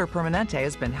Kaiser Permanente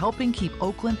has been helping keep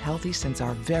Oakland healthy since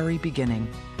our very beginning.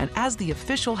 And as the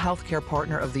official healthcare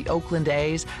partner of the Oakland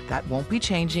A's, that won't be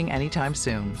changing anytime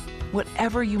soon.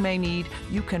 Whatever you may need,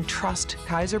 you can trust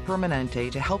Kaiser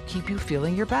Permanente to help keep you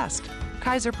feeling your best.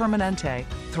 Kaiser Permanente.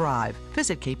 Thrive.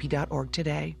 Visit kp.org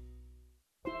today.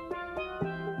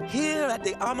 Here at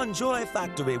the Almond Joy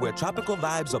Factory, where tropical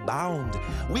vibes abound,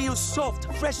 we use soft,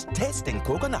 fresh-tasting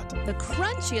coconut. The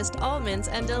crunchiest almonds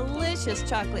and delicious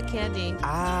chocolate candy.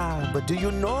 Ah, but do you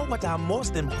know what our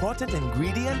most important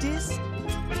ingredient is?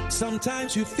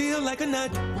 Sometimes you feel like a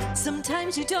nut.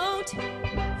 Sometimes you don't.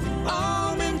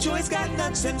 Almond Joy's got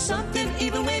nuts and something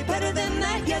even way better than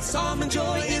that. Yes, Almond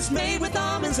Joy is made with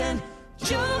almonds and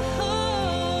joy.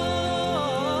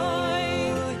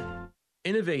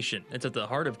 Innovation is at the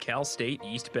heart of Cal State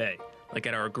East Bay, like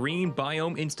at our Green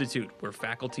Biome Institute, where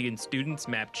faculty and students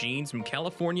map genes from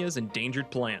California's endangered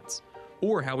plants,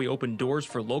 or how we open doors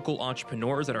for local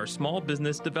entrepreneurs at our Small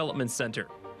Business Development Center.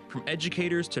 From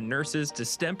educators to nurses to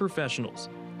STEM professionals,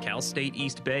 Cal State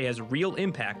East Bay has real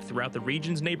impact throughout the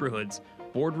region's neighborhoods,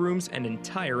 boardrooms, and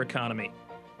entire economy.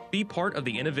 Be part of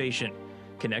the innovation.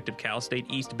 Connect of Cal State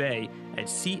East Bay at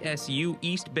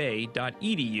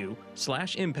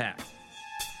csueastbay.edu/impact.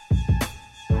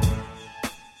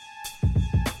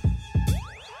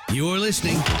 You're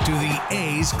listening to the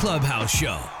A's Clubhouse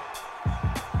Show.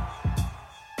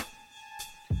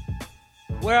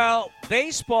 Well,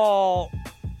 baseball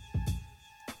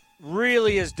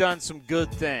really has done some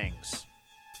good things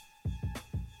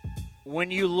when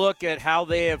you look at how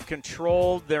they have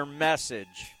controlled their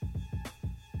message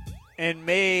and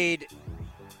made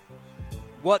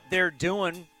what they're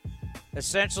doing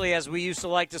essentially, as we used to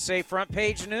like to say, front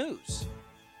page news.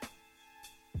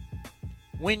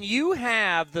 When you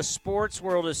have the sports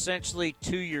world essentially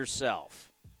to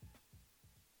yourself,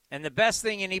 and the best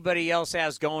thing anybody else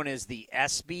has going is the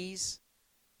ESPYs.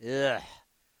 Ugh.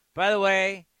 By the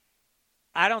way,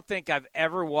 I don't think I've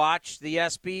ever watched the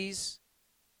ESPYs.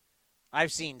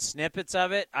 I've seen snippets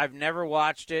of it. I've never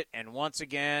watched it. And once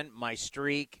again, my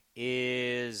streak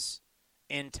is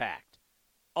intact.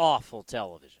 Awful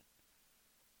television.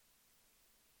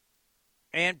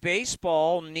 And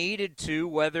baseball needed to,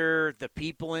 whether the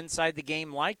people inside the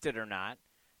game liked it or not,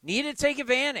 needed to take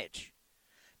advantage.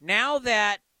 Now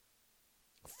that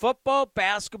football,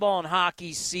 basketball, and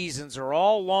hockey seasons are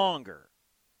all longer,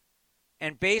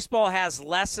 and baseball has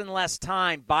less and less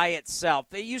time by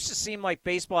itself. It used to seem like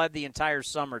baseball had the entire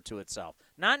summer to itself.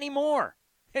 Not anymore.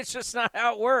 It's just not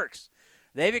how it works.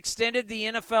 They've extended the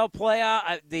NFL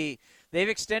playoff, they've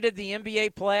extended the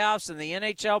NBA playoffs and the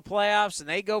NHL playoffs, and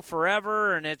they go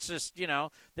forever, and it's just,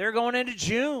 they're going into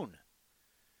June.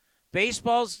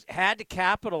 Baseball's had to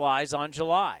capitalize on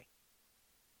July.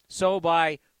 So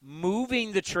by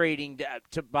moving the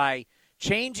by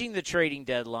changing the trading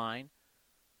deadline,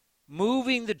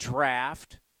 moving the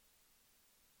draft,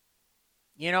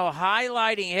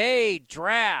 highlighting, hey,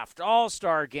 draft,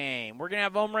 all-star game. We're going to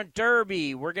have home run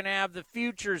derby. We're going to have the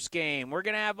futures game. We're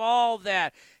going to have all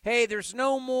that. Hey, there's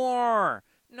no more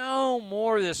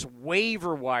this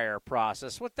waiver wire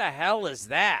process. What the hell is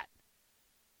that?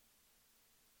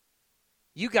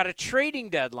 You got a trading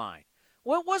deadline.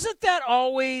 Well, wasn't that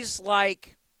always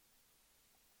like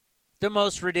the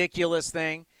most ridiculous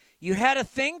thing? You had a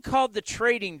thing called the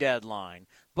trading deadline,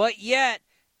 but yet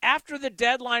after the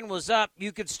deadline was up,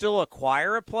 you could still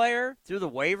acquire a player through the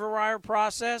waiver wire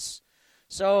process.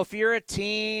 So if you're a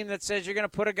team that says you're going to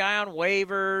put a guy on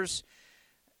waivers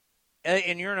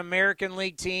and you're an American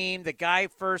League team, the guy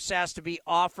first has to be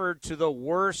offered to the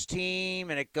worst team,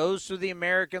 and it goes through the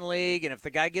American League. And if the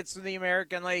guy gets to the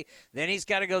American League, then he's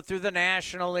got to go through the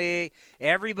National League.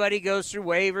 Everybody goes through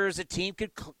waivers. A team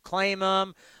could claim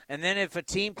them. And then if a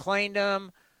team claimed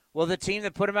them, well, the team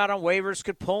that put him out on waivers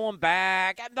could pull him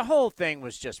back. The whole thing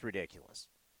was just ridiculous.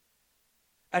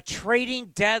 A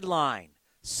trading deadline.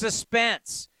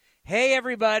 Suspense. Hey,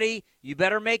 everybody, you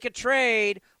better make a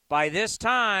trade by this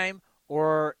time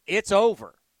or it's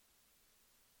over.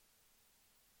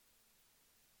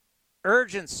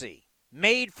 Urgency.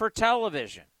 Made for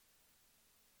television.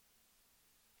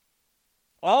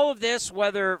 All of this,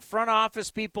 whether front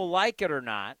office people like it or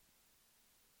not,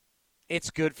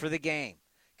 it's good for the game.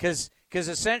 Because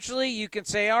essentially you can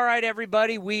say, all right,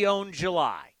 everybody, we own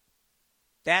July.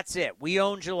 That's it. We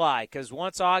own July. Because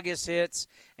once August hits,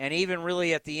 and even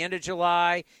really at the end of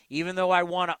July, even though I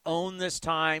want to own this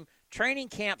time, training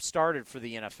camp started for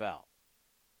the NFL.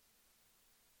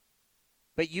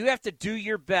 But you have to do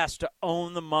your best to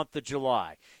own the month of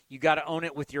July. You got to own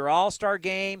it with your All-Star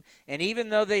game. And even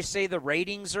though they say the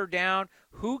ratings are down,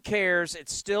 who cares?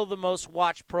 It's still the most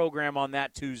watched program on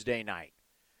that Tuesday night.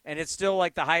 And it's still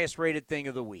like the highest rated thing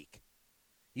of the week.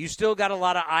 You still got a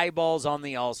lot of eyeballs on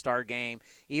the All-Star game,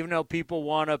 even though people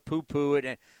want to poo-poo it.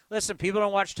 And listen, people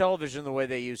don't watch television the way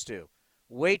they used to.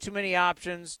 Way too many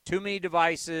options, too many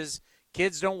devices.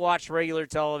 Kids don't watch regular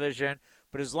television.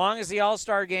 But as long as the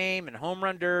All-Star game and home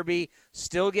run derby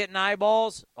still getting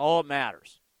eyeballs, all it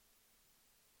matters.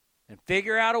 And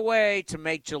figure out a way to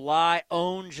make July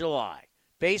own July.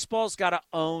 Baseball's got to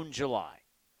own July.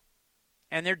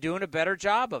 And they're doing a better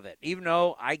job of it. Even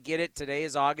though I get it, today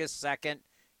is August 2nd.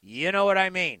 You know what I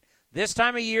mean. This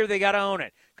time of year, they got to own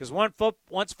it. Because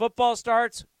once football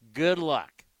starts, good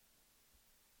luck.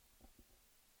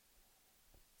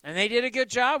 And they did a good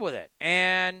job with it.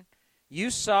 And you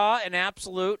saw an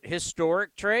absolute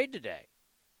historic trade today.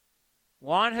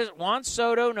 Juan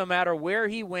Soto, no matter where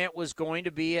he went, was going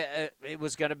to be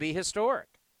historic.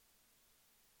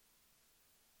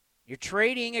 You're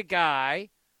trading a guy,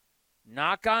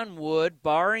 knock on wood,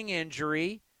 barring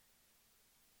injury,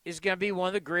 is going to be one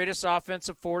of the greatest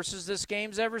offensive forces this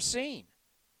game's ever seen.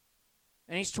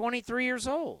 And he's 23 years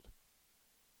old.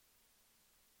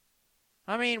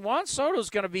 I mean, Juan Soto's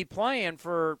going to be playing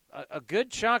for a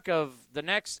good chunk of the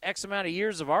next X amount of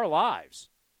years of our lives.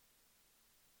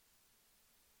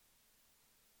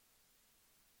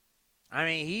 I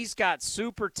mean, he's got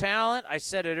super talent. I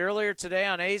said it earlier today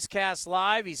on A's Cast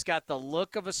Live. He's got the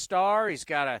look of a star. He's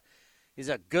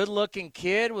a good-looking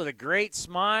kid with a great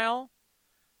smile.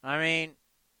 I mean,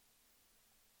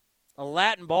 a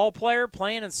Latin ball player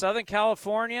playing in Southern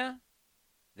California,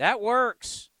 that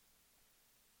works.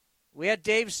 We had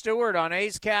Dave Stewart on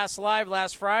A's Cast Live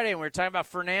last Friday, and we were talking about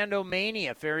Fernando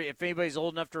Mania, if anybody's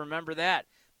old enough to remember that.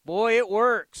 Boy, it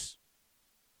works.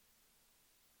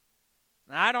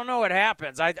 I don't know what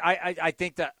happens. I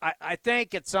think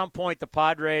at some point the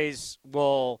Padres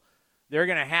they're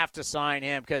going to have to sign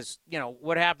him because,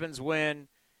 what happens when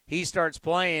he starts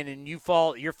playing and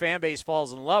your fan base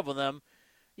falls in love with him.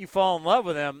 You fall in love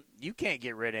with him, you can't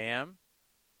get rid of him.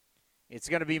 It's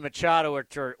going to be Machado or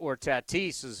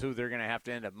Tatis is who they're going to have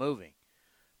to end up moving.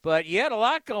 But you had a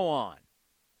lot go on.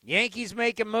 Yankees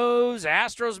making moves,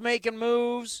 Astros making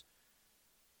moves.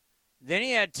 Then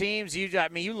you had teams you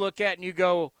look at and you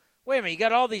go, wait a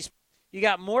minute, you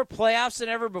got more playoffs than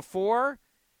ever before,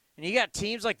 and you got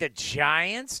teams like the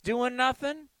Giants doing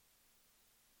nothing?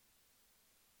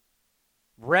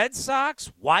 Red Sox,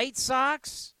 White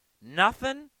Sox,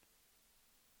 nothing?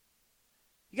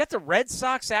 You got the Red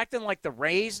Sox acting like the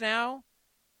Rays now?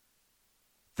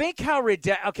 Think how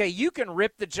ridiculous. Okay, you can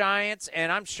rip the Giants,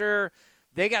 and I'm sure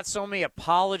they got so many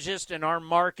apologists in our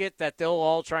market that they'll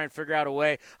all try and figure out a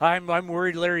way. I'm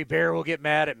worried Larry Bear will get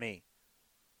mad at me.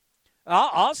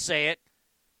 I'll say it.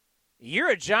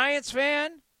 You're a Giants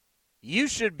fan, you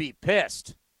should be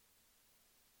pissed.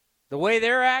 The way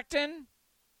they're acting.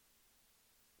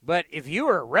 But if you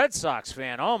are a Red Sox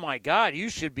fan, oh, my God, you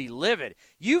should be livid.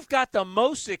 You've got the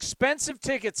most expensive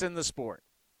tickets in the sport.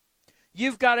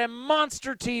 You've got a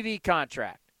monster TV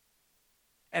contract.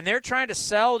 And they're trying to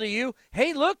sell to you,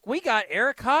 hey, look, we got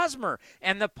Eric Hosmer,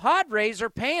 and the Padres are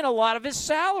paying a lot of his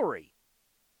salary.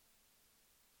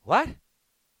 What?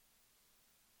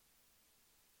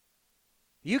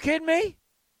 You kidding me?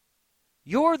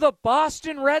 You're the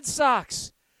Boston Red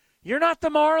Sox. You're not the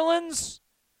Marlins.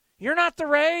 You're not the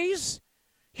Rays.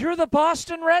 You're the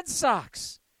Boston Red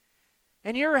Sox.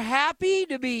 And you're happy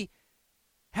to be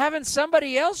having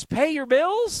somebody else pay your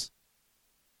bills?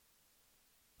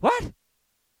 What?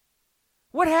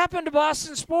 What happened to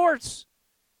Boston sports?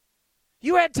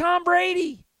 You had Tom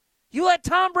Brady. You let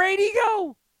Tom Brady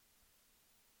go.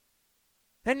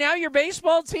 And now your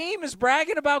baseball team is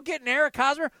bragging about getting Eric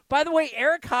Hosmer. By the way,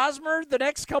 Eric Hosmer, the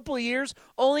next couple of years,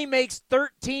 only makes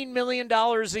 $13 million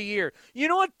a year. You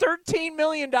know what $13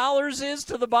 million is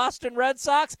to the Boston Red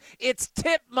Sox? It's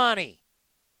tip money.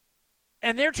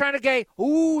 And they're trying to get,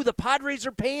 the Padres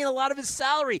are paying a lot of his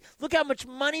salary. Look how much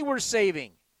money we're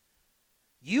saving.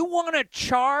 You want to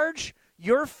charge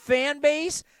your fan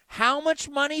base how much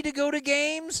money to go to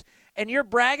games, and you're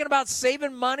bragging about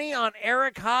saving money on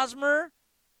Eric Hosmer?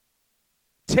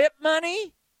 Tip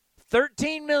money?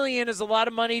 $13 million is a lot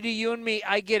of money to you and me.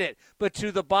 I get it. But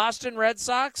to the Boston Red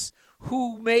Sox,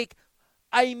 who make,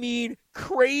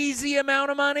 crazy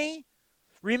amount of money,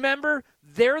 remember,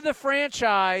 they're the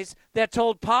franchise that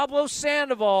told Pablo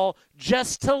Sandoval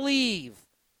just to leave.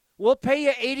 We'll pay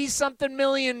you 80-something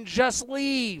million, just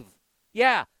leave.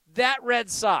 Yeah, that Red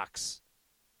Sox.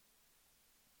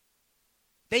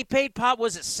 They paid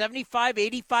 $75,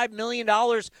 $85 million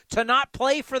to not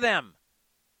play for them.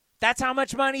 That's how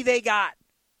much money they got.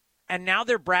 And now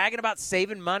they're bragging about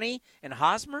saving money in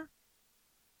Hosmer?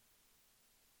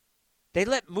 They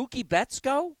let Mookie Betts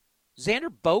go?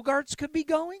 Xander Bogaerts could be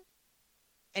going?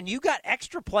 And you got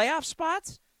extra playoff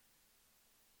spots?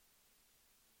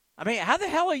 How the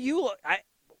hell are you?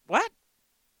 What?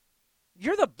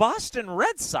 You're the Boston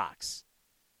Red Sox.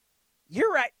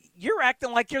 You're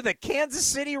acting like you're the Kansas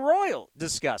City Royals.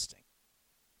 Disgusting.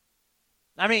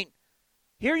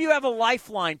 Here you have a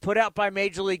lifeline put out by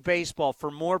Major League Baseball for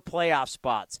more playoff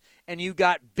spots, and you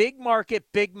got big market,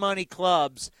 big money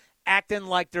clubs acting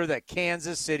like they're the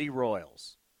Kansas City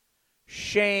Royals.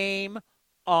 Shame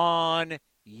on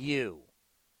you.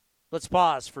 Let's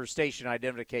pause for station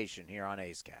identification here on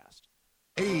A's Cast.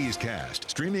 A's Cast,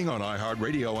 streaming on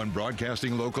iHeartRadio and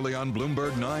broadcasting locally on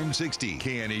Bloomberg 960,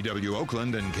 KNEW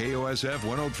Oakland, and KOSF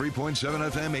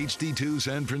 103.7 FM HD2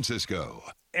 San Francisco.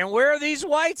 And where are these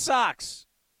White Sox?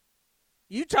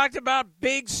 You talked about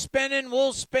big spending,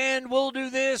 we'll spend, we'll do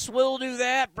this, we'll do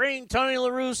that, bring Tony La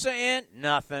Russa in.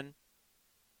 Nothing.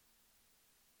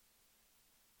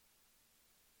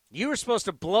 You were supposed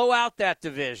to blow out that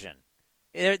division.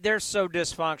 They're so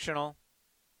dysfunctional.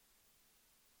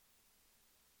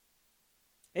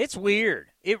 It's weird.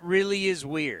 It really is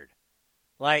weird.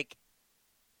 Like,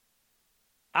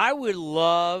 I would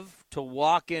love to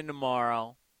walk in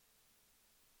tomorrow,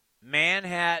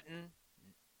 Manhattan,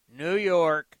 New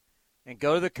York, and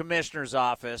go to the commissioner's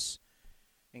office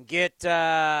and get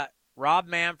Rob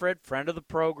Manfred, friend of the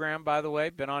program, by the way,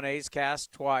 been on A's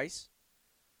Cast twice.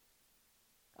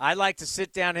 I'd like to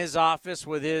sit down in his office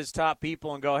with his top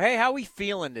people and go, hey, how we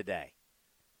feeling today?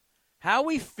 How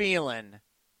we feeling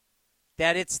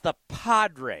that it's the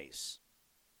Padres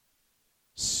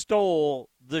stole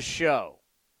the show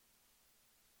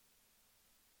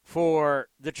for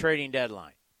the trading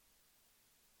deadline?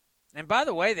 And by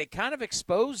the way, they kind of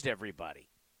exposed everybody,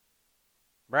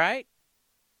 right?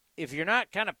 If you're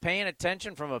not kind of paying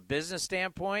attention from a business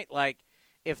standpoint, like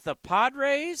if the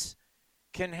Padres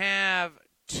can have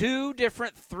two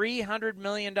different $300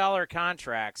 million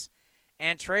contracts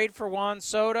and trade for Juan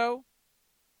Soto,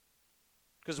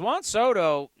 because Juan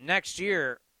Soto next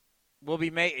year will be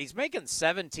he's making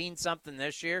 17-something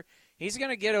this year. He's going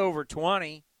to get over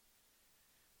 20.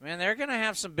 Man, they're going to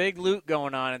have some big loot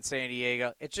going on in San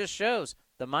Diego. It just shows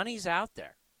the money's out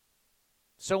there.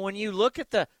 So when you look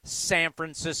at the San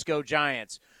Francisco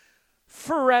Giants,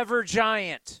 forever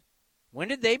giant, when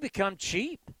did they become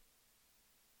cheap?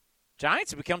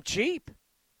 Giants have become cheap.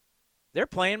 They're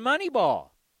playing Moneyball.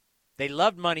 They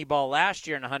loved Moneyball last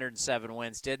year in 107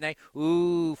 wins, didn't they?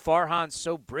 Ooh, Farhan's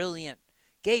so brilliant.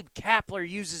 Gabe Kapler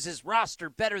uses his roster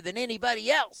better than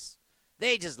anybody else.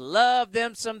 They just love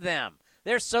them some them.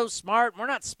 They're so smart, we're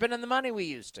not spending the money we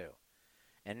used to.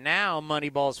 And now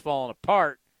Moneyball's falling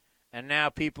apart, and now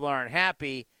people aren't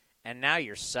happy, and now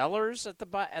you're sellers at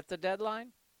the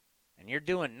deadline, and you're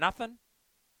doing nothing?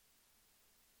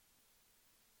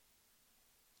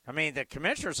 I mean, the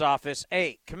commissioner's office,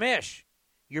 hey, commish,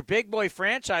 your big boy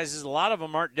franchises, a lot of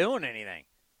them aren't doing anything.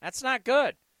 That's not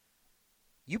good.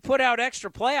 You put out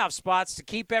extra playoff spots to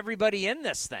keep everybody in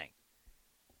this thing.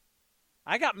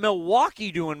 I got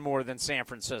Milwaukee doing more than San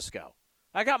Francisco.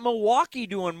 I got Milwaukee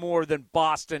doing more than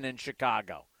Boston and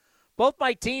Chicago. Both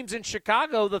my teams in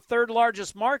Chicago, the third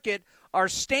largest market, are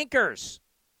stinkers.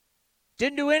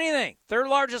 Didn't do anything. Third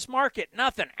largest market,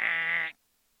 nothing.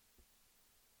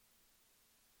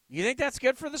 You think that's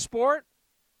good for the sport?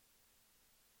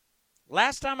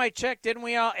 Last time I checked, didn't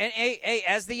we all? And hey,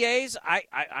 as the A's,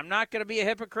 I'm not going to be a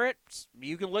hypocrite.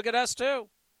 You can look at us too.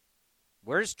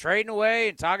 We're just trading away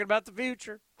and talking about the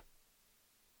future.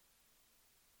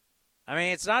 I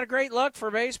mean, it's not a great look for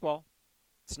baseball.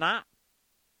 It's not.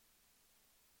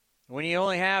 When you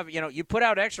only have, you put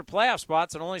out extra playoff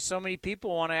spots and only so many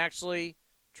people want to actually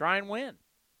try and win.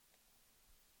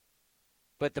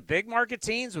 But the big market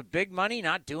teams with big money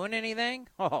not doing anything,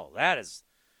 that is,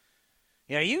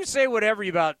 you say whatever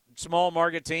about small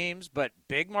market teams, but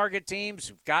big market teams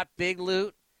who've got big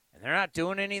loot and they're not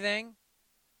doing anything,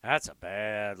 that's a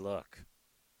bad look.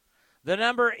 The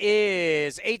number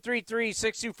is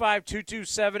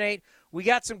 833-625-2278. We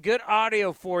got some good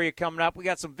audio for you coming up. We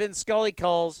got some Vin Scully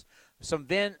calls,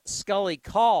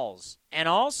 and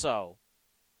also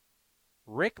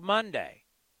Rick Monday,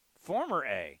 former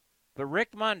A, but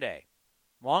Rick Monday,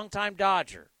 longtime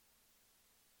Dodger.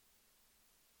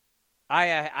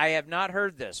 I have not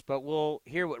heard this, but we'll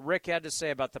hear what Rick had to say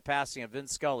about the passing of Vin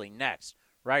Scully next,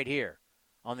 right here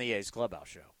on the A's Clubhouse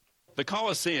Show. The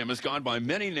Coliseum has gone by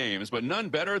many names, but none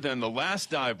better than the Last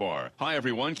Dive Bar. Hi,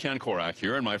 everyone. Ken Korak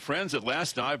here, and my friends at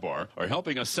Last Dive Bar are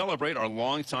helping us celebrate our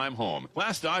longtime home.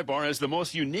 Last Dive Bar has the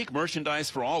most unique merchandise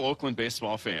for all Oakland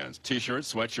baseball fans.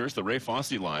 T-shirts, sweatshirts, the Ray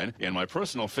Fosse line, and my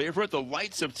personal favorite, the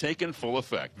lights have taken full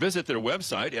effect. Visit their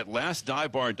website at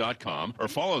lastdivebar.com or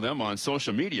follow them on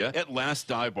social media at Last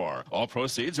Dive Bar. All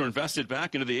proceeds are invested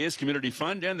back into the A's Community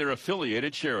Fund and their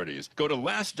affiliated charities. Go to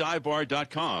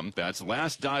lastdivebar.com. That's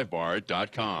lastdivebar.com.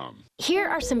 Here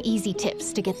are some easy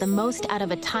tips to get the most out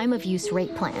of a time-of-use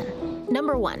rate plan.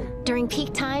 Number 1, during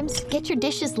peak times, get your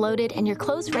dishes loaded and your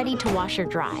clothes ready to wash or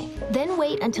dry. Then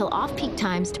wait until off-peak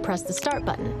times to press the start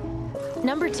button.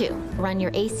 Number 2, run your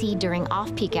AC during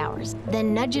off-peak hours,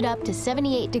 then nudge it up to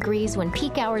 78 degrees when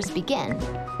peak hours begin.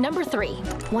 Number 3,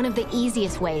 one of the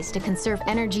easiest ways to conserve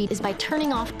energy is by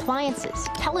turning off appliances,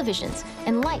 televisions,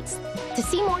 and lights. To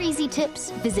see more easy tips,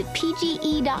 visit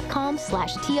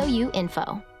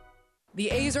pge.com/TOUinfo. The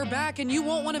A's are back, and you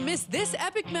won't want to miss this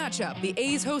epic matchup. The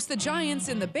A's host the Giants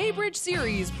in the Bay Bridge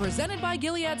Series, presented by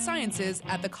Gilead Sciences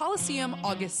at the Coliseum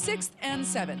August 6th and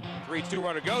 7th. 3-2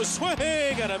 runner goes, swing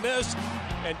and a miss,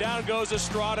 and down goes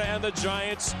Estrada and the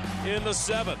Giants in the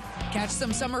 7th. Catch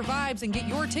some summer vibes and get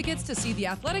your tickets to see the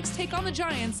Athletics take on the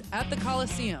Giants at the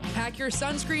Coliseum. Pack your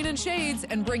sunscreen and shades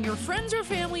and bring your friends or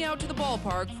family out to the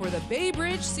ballpark for the Bay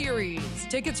Bridge Series.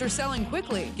 Tickets are selling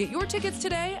quickly. Get your tickets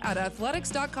today at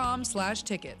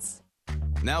athletics.com/tickets.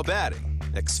 Now batting,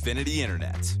 Xfinity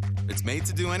Internet. It's made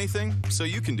to do anything, so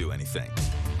you can do anything.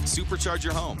 Supercharge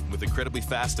your home with incredibly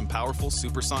fast and powerful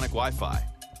supersonic Wi-Fi.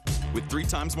 With 3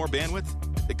 times more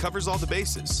bandwidth, it covers all the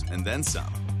bases and then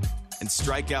some. And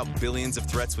strike out billions of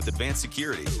threats with advanced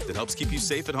security that helps keep you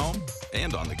safe at home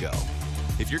and on the go.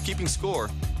 If you're keeping score,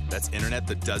 that's internet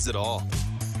that does it all.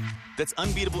 That's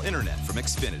unbeatable internet from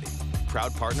Xfinity,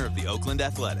 proud partner of the Oakland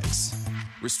Athletics.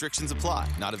 Restrictions apply,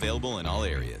 not available in all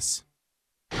areas.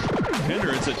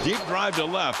 Pinder, it's a deep drive to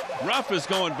left. Ruff is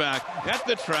going back at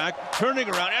the track, turning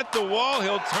around at the wall.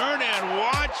 He'll turn and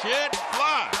watch it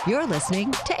fly. You're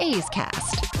listening to A's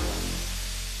Cast.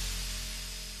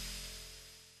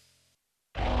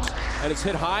 And it's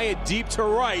hit high and deep to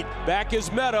right. Back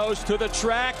is Meadows to the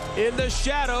track. In the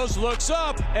shadows, looks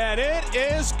up, and it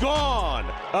is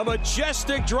gone. A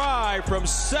majestic drive from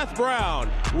Seth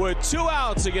Brown. With 2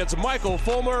 outs against Michael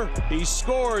Fulmer, he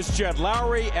scores Jed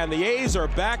Lowry, and the A's are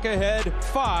back ahead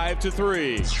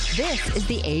 5-3. This is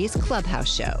the A's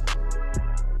Clubhouse Show.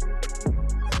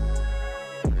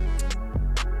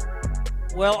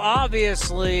 Well,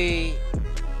 obviously,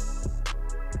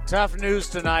 tough news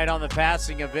tonight on the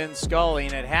passing of Vin Scully,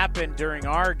 and it happened during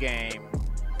our game.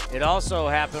 It also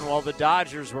happened while the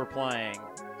Dodgers were playing.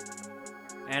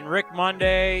 And Rick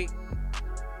Monday,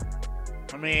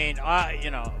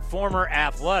 former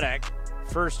Athletic,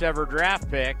 first ever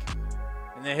draft pick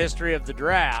in the history of the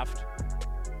draft,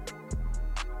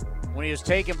 when he was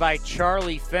taken by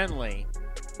Charlie Finley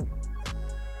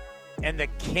and the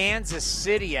Kansas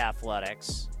City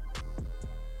Athletics.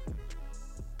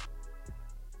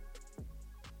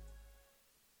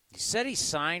 He said he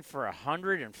signed for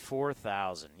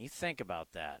 $104,000. You think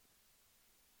about that.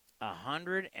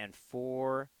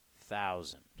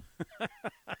 $104,000.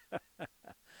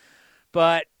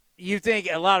 But you think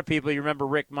a lot of people, you remember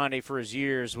Rick Monday for his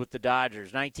years with the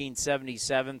Dodgers,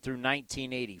 1977 through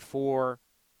 1984.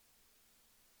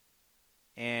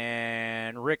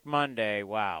 And Rick Monday,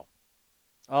 wow.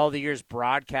 All the years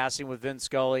broadcasting with Vin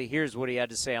Scully. Here's what he had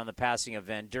to say on the passing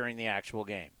event during the actual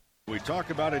game. We talk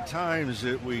about at times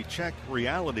that we check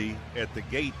reality at the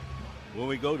gate when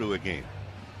we go to a game.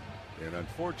 And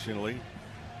unfortunately,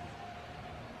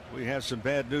 we have some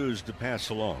bad news to pass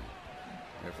along.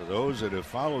 And for those that have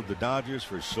followed the Dodgers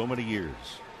for so many years,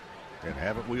 and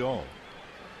haven't we all?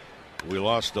 We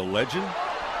lost a legend.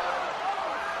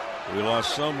 We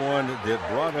lost someone that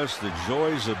brought us the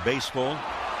joys of baseball.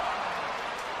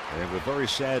 And with very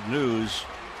sad news,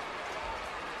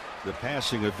 the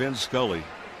passing of Vin Scully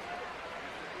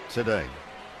today.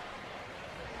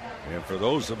 And for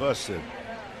those of us that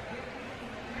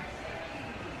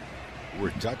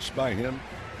were touched by him,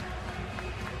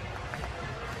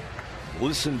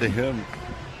 listened to him,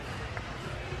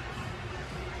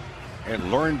 and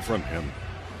learned from him,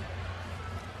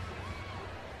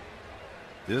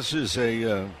 this is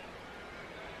a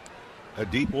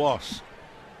deep loss.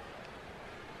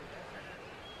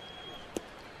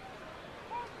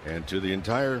 And to the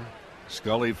entire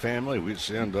Scully family, we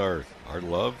send our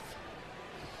love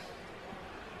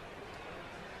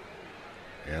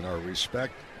and our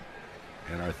respect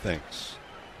and our thanks.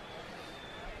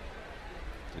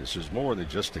 This is more than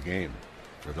just a game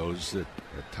for those that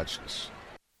touched us.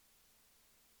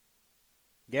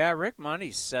 Yeah, Rick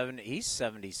Money's 70. He's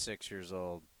 76 years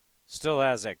old. Still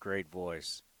has that great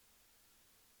voice.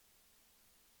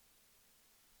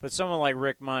 But someone like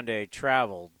Rick Monday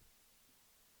traveled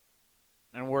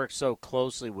and worked so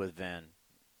closely with Vin,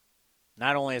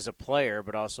 not only as a player,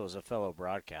 but also as a fellow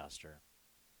broadcaster.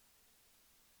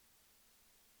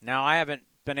 Now, I haven't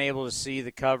been able to see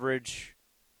the coverage,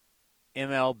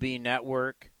 MLB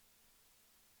Network.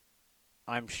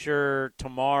 I'm sure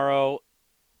tomorrow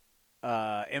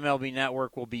MLB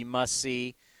Network will be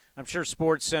must-see. I'm sure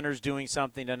SportsCenter's doing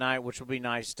something tonight, which will be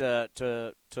nice to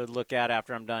look at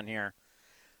after I'm done here.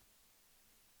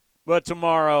 But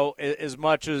tomorrow, as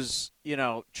much as,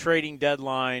 trading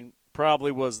deadline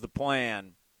probably was the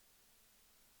plan,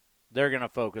 they're going to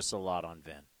focus a lot on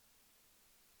Vin.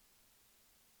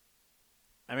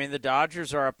 I mean, the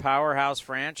Dodgers are a powerhouse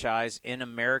franchise in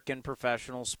American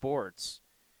professional sports.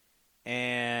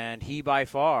 And he, by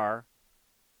far,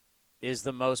 is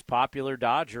the most popular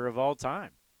Dodger of all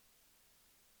time.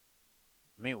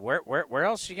 I mean, where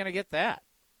else are you going to get that?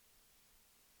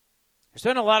 There's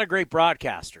been a lot of great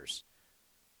broadcasters.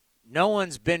 No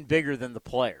one's been bigger than the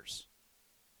players.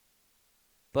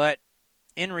 But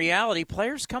in reality,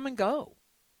 players come and go.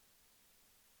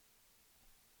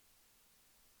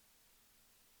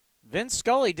 Vince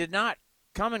Scully did not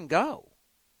come and go.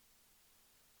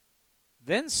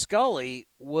 Vince Scully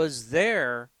was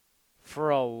there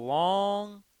for a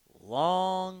long,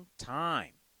 long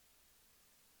time.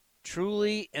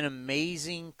 Truly an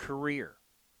amazing career.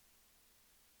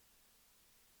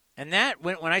 And that,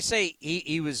 when I say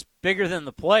he was bigger than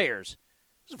the players,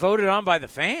 he was voted on by the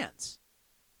fans.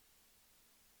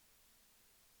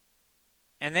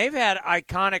 And they've had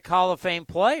iconic Hall of Fame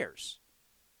players,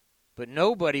 but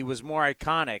nobody was more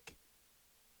iconic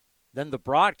than the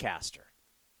broadcaster.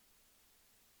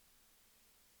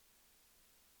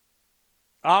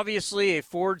 Obviously, a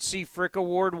Ford C. Frick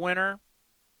Award winner,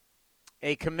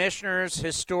 a Commissioner's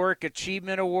Historic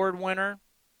Achievement Award winner,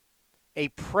 a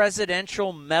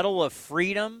Presidential Medal of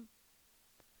Freedom.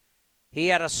 He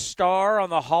had a star on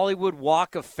the Hollywood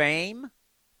Walk of Fame.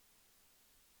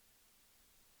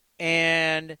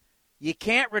 And you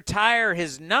can't retire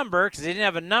his number because he didn't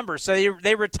have a number, so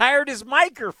they retired his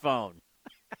microphone.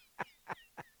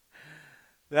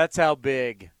 That's how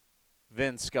big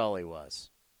Vince Scully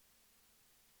was.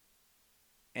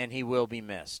 And he will be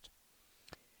missed.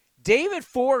 David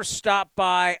Forst stopped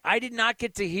by. I did not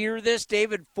get to hear this.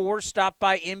 David Forst stopped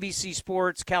by NBC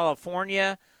Sports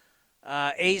California,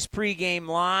 A's pregame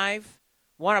live.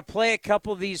 Want to play a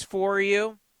couple of these for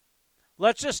you.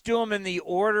 Let's just do them in the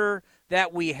order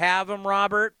that we have them,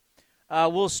 Robert.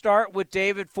 We'll start with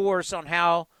David Forst on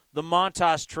how the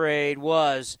Montas trade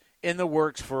was in the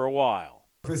works for a while.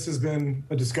 This has been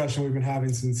a discussion we've been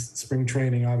having since spring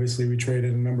training. Obviously, we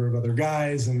traded a number of other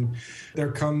guys, and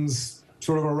there comes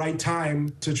sort of a right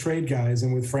time to trade guys.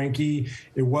 And with Frankie,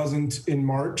 it wasn't in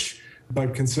March,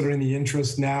 but considering the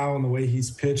interest now and the way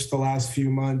he's pitched the last few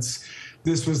months,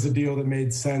 this was the deal that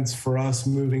made sense for us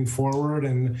moving forward.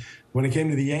 And when it came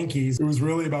to the Yankees, it was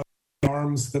really about the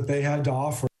arms that they had to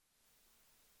offer.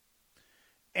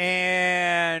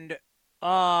 And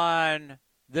on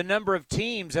the number of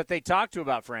teams that they talked to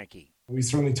about Frankie. We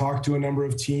certainly talked to a number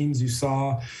of teams. You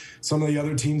saw some of the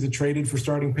other teams that traded for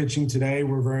starting pitching today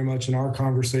were very much in our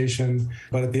conversation.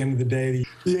 But at the end of the day,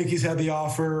 the Yankees had the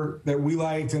offer that we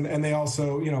liked, and they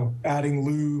also, adding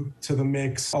Lou to the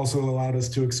mix also allowed us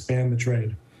to expand the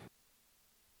trade.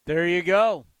 There you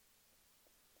go.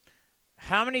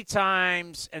 How many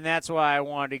times, and that's why I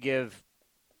wanted to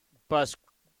bust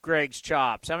Greg's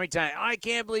chops. How many times? I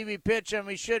can't believe he pitched him.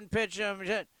 We shouldn't pitch him.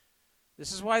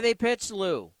 This is why they pitched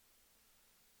Lou.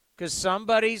 Because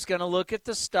somebody's going to look at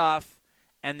the stuff,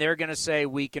 and they're going to say,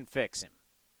 we can fix him.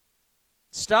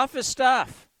 Stuff is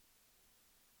stuff.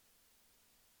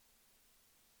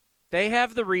 They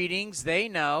have the readings. They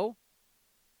know.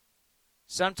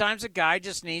 Sometimes a guy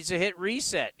just needs to hit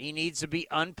reset. He needs to be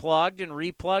unplugged and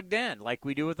replugged in, like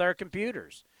we do with our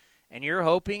computers. And you're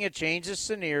hoping a change of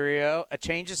scenario, a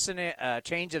change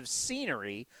of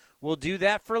scenery will do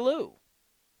that for Lou.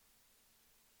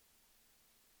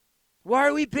 Why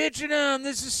are we pitching him?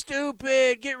 This is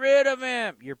stupid. Get rid of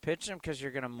him. You're pitching him because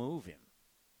you're going to move him.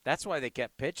 That's why they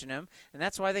kept pitching him, and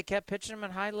that's why they kept pitching him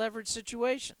in high-leverage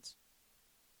situations.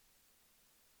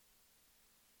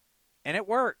 And it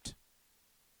worked.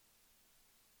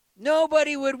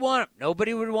 Nobody would want him.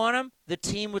 Nobody would want him. The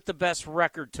team with the best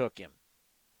record took him.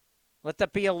 Let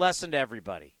that be a lesson to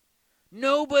everybody.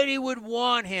 Nobody would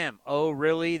want him. Oh,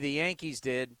 really? The Yankees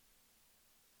did.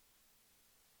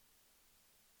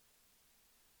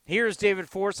 Here's David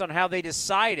Forst on how they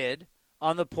decided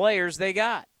on the players they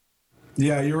got.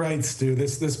 Yeah, you're right, Stu.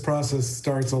 This process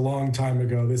starts a long time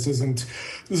ago. This isn't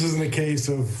a case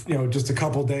of just a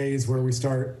couple days where we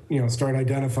start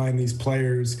identifying these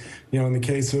players. In the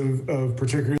case of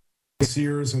particularly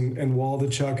Sears and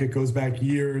Waldichuk, it goes back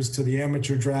years to the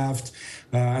amateur draft,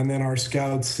 and then our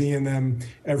scouts seeing them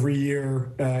every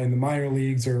year in the minor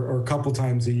leagues or a couple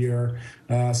times a year.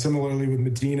 Similarly with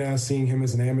Medina, seeing him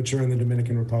as an amateur in the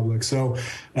Dominican Republic. So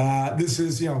this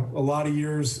is a lot of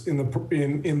years in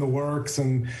the works,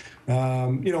 and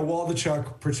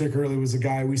Waldichuk particularly was a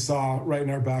guy we saw right in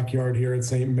our backyard here at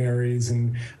St. Mary's,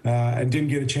 and didn't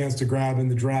get a chance to grab in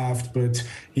the draft, but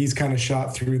he's kind of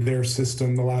shot through their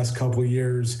system the last couple of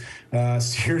years.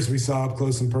 Sears we saw up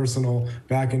close and personal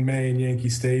back in May in Yankee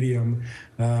Stadium.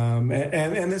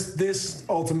 And this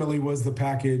ultimately was the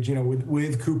package,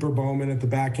 with Cooper Bowman at the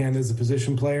back end as a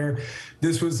position player.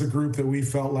 This was the group that we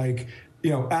felt like,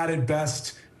 added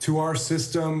best to our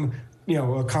system.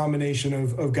 A combination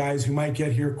of guys who might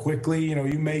get here quickly.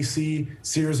 You may see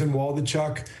Sears and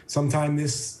Waldichuk sometime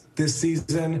this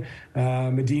season,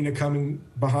 Medina coming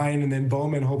behind, and then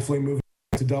Bowman hopefully moving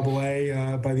to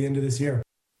Double-A by the end of this year.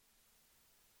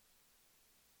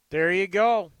 There you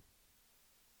go.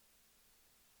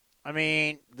 I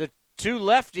mean, the two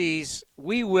lefties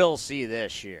we will see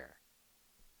this year.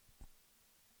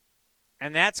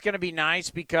 And that's going to be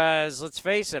nice because, let's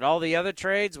face it, all the other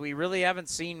trades, we really haven't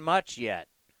seen much yet.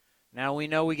 Now we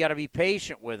know we got to be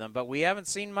patient with them, but we haven't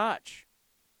seen much.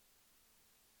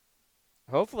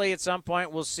 Hopefully at some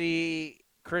point we'll see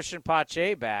Christian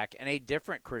Pache back, and a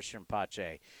different Christian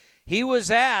Pache. He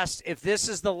was asked if this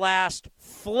is the last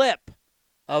flip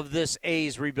of this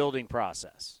A's rebuilding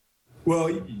process.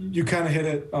 Well, you kind of hit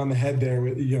it on the head there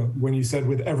with, when you said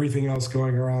with everything else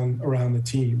going around the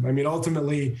team. I mean,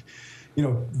 ultimately,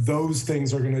 those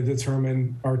things are going to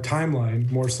determine our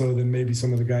timeline more so than maybe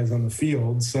some of the guys on the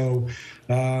field. So,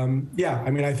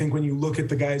 I think when you look at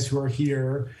the guys who are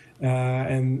here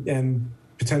and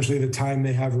potentially the time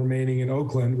they have remaining in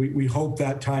Oakland, we hope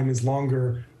that time is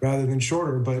longer rather than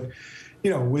shorter. But,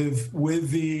 with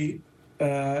the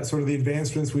sort of the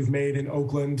advancements we've made in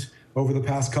Oakland over the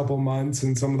past couple months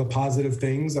and some of the positive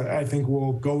things, I think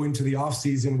we'll go into the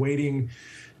offseason waiting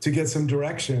to get some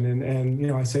direction.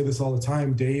 And I say this all the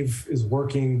time, Dave is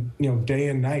working, day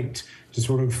and night to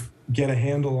sort of get a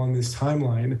handle on this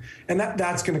timeline. And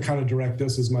that's going to kind of direct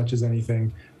us as much as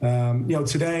anything.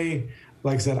 Today,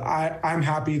 like I said, I'm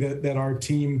happy that our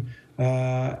team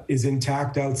is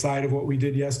intact outside of what we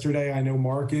did yesterday. I know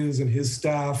Mark is and his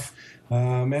staff.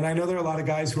 And I know there are a lot of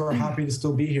guys who are happy to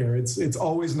still be here. It's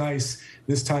always nice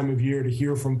this time of year to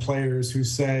hear from players who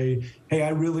say, hey, I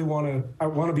really want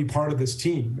to be part of this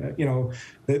team.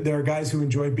 There are guys who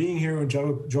enjoy being here, who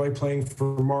enjoy playing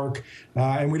for Mark.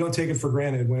 And we don't take it for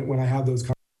granted when I have those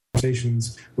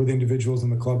conversations with individuals in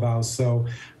the clubhouse. So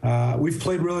we've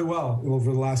played really well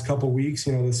over the last couple of weeks,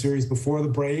 the series before the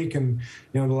break and,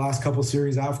 the last couple of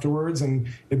series afterwards. And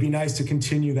it'd be nice to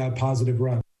continue that positive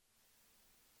run.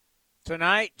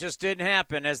 Tonight just didn't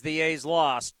happen as the A's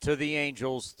lost to the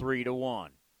Angels 3-1.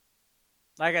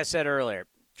 Like I said earlier,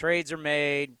 trades are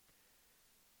made.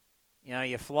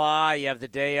 You fly, you have the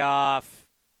day off.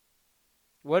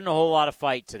 Wasn't a whole lot of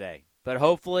fight today. But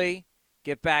hopefully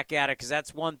get back at it, because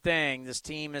that's one thing this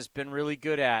team has been really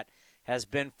good at, has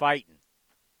been fighting.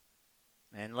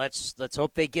 And let's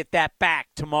hope they get that back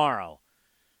tomorrow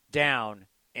down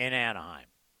in Anaheim.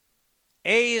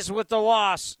 A's with the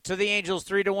loss to the Angels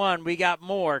 3-1. We got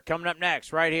more coming up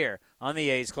next right here on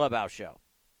the A's Clubhouse Show.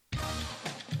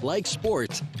 Like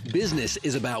sports, business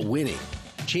is about winning.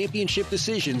 Championship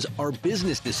decisions are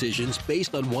business decisions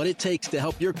based on what it takes to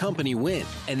help your company win.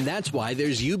 And that's why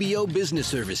there's UBO Business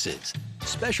Services,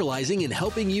 specializing in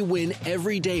helping you win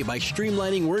every day by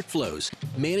streamlining workflows,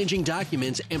 managing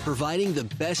documents, and providing the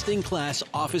best-in-class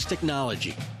office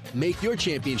technology. Make your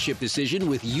championship decision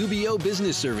with UBO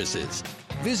Business Services.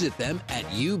 Visit them at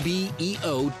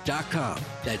ubeo.com.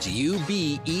 That's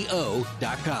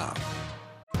ubeo.com.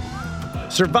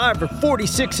 Survivor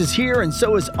 46 is here, and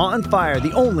so is On Fire,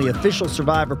 the only official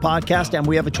Survivor podcast, and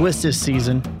we have a twist this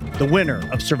season. The winner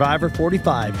of Survivor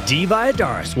 45, Dee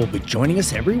Valladares, will be joining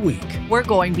us every week. We're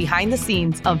going behind the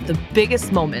scenes of the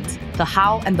biggest moments, the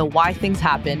how and the why things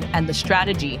happen, and the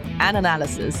strategy and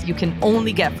analysis you can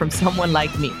only get from someone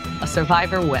like me, a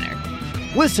Survivor winner.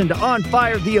 Listen to On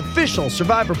Fire, the official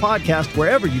Survivor podcast,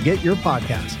 wherever you get your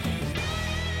podcasts.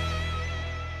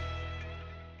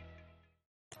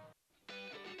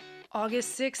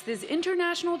 August 6th is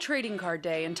International Trading Card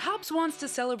Day, and Topps wants to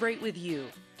celebrate with you.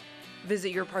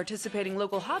 Visit your participating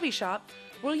local hobby shop,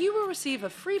 where you will receive a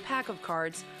free pack of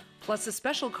cards, plus a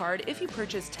special card if you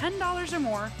purchase $10 or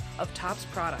more of Topps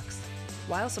products,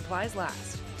 while supplies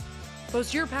last.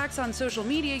 Post your packs on social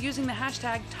media using the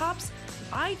hashtag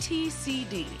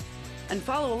ToppsITCD, and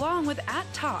follow along with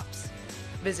 @Topps.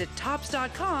 Visit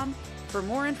Topps.com for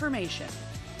more information.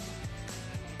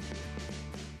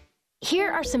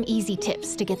 Here are some easy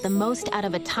tips to get the most out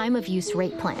of a time-of-use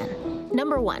rate plan.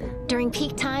 Number 1, during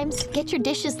peak times, get your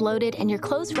dishes loaded and your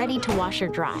clothes ready to wash or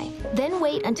dry. Then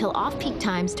wait until off-peak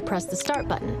times to press the start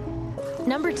button.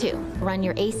 Number 2, run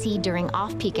your AC during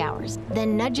off-peak hours.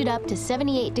 Then nudge it up to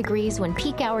 78 degrees when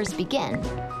peak hours begin.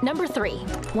 Number 3,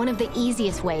 one of the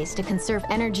easiest ways to conserve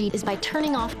energy is by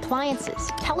turning off appliances,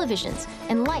 televisions,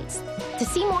 and lights. To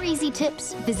see more easy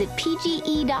tips, visit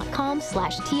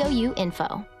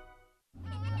pge.com/TOUinfo.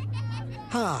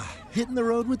 Hitting the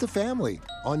road with the family.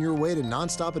 On your way to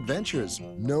nonstop adventures.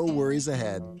 No worries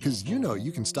ahead, because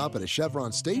you can stop at a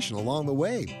Chevron station along the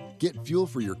way. Get fuel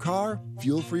for your car,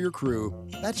 fuel for your crew.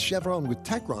 That's Chevron with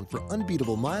Techron for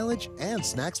unbeatable mileage and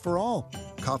snacks for all.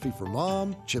 Coffee for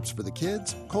mom, chips for the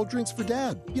kids, cold drinks for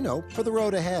dad. For the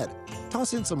road ahead.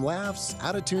 Toss in some laughs,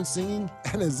 out-of-tune singing,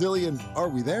 and a zillion "Are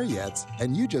we there yet?"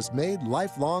 and you just made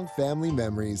lifelong family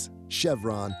memories.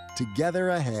 Chevron,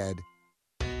 together ahead.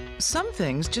 Some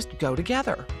things just go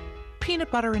together. Peanut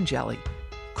butter and jelly,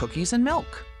 cookies and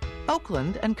milk,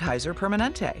 Oakland and Kaiser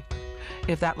Permanente.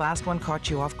 If that last one caught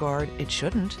you off guard, it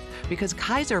shouldn't, because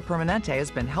Kaiser Permanente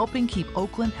has been helping keep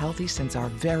Oakland healthy since our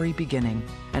very beginning.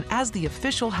 And as the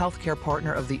official healthcare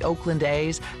partner of the Oakland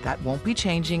A's, that won't be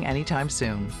changing anytime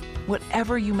soon.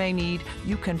 Whatever you may need,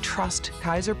 you can trust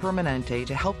Kaiser Permanente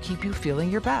to help keep you feeling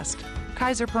your best.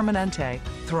 Kaiser Permanente.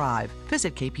 Thrive.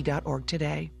 Visit kp.org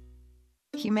today.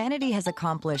 Humanity has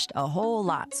accomplished a whole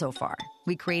lot so far.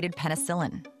 We created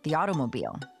penicillin, the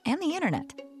automobile, and the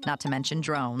internet, not to mention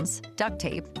drones, duct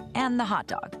tape, and the hot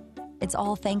dog. It's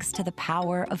all thanks to the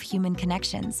power of human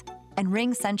connections. And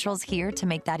Ring Central's here to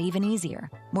make that even easier,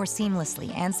 more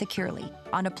seamlessly and securely,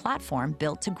 on a platform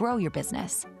built to grow your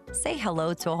business. Say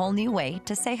hello to a whole new way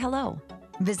to say hello.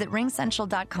 Visit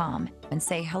ringcentral.com and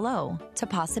say hello to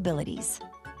possibilities.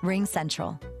 Ring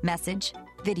Central. Message,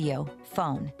 video,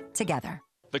 phone, together.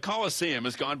 The Coliseum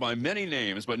has gone by many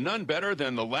names, but none better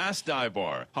than the Last Dive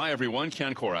Bar. Hi, everyone.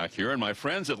 Ken Korak here, and my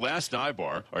friends at Last Dive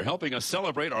Bar are helping us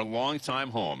celebrate our longtime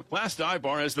home. Last Dive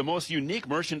Bar has the most unique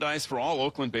merchandise for all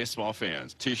Oakland baseball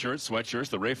fans. T-shirts, sweatshirts,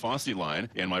 the Ray Fosse line,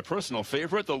 and my personal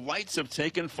favorite, the lights have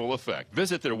taken full effect.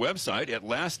 Visit their website at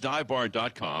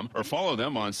lastdivebar.com or follow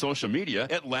them on social media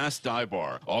at Last Dive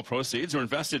Bar. All proceeds are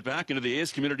invested back into the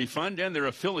A's Community Fund and their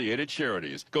affiliated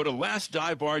charities. Go to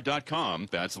lastdivebar.com.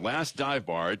 That's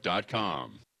lastdivebar.com.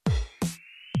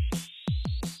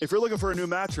 If you're looking for a new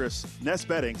mattress, Nest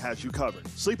Bedding has you covered.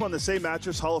 Sleep on the same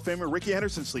mattress Hall of Famer Ricky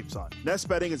Henderson sleeps on. Nest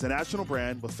Bedding is a national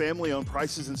brand with family-owned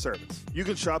prices and service. You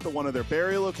can shop at one of their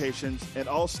Barrie locations, and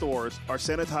all stores are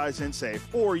sanitized and safe,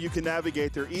 or you can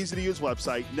navigate their easy-to-use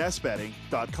website,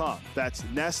 nestbedding.com. That's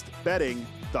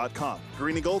nestbedding.com.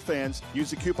 Green and Gold fans, use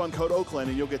the coupon code Oakland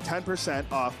and you'll get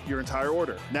 10% off your entire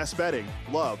order. Nest Bedding,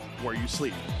 love where you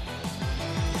sleep.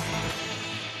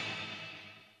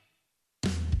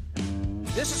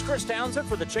 This is Chris Townsend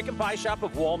for the Chicken Pie Shop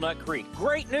of Walnut Creek.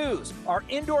 Great news! Our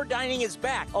indoor dining is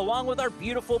back, along with our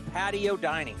beautiful patio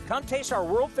dining. Come taste our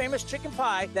world-famous chicken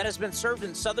pie that has been served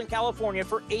in Southern California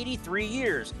for 83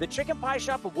 years. The Chicken Pie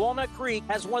Shop of Walnut Creek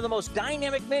has one of the most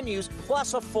dynamic menus,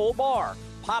 plus a full bar.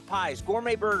 Pot pies,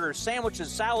 gourmet burgers, sandwiches,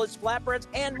 salads, flatbreads,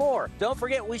 and more. Don't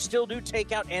forget, we still do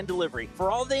takeout and delivery. For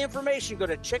all the information, go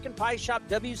to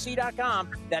chickenpieshopwc.com.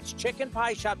 That's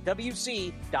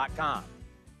chickenpieshopwc.com.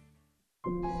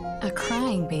 A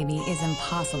crying baby is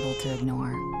impossible to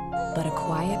ignore, but a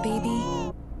quiet baby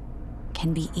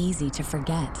can be easy to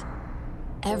forget.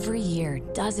 Every year,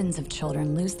 dozens of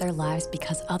children lose their lives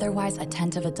because otherwise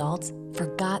attentive adults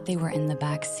forgot they were in the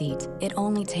back seat. It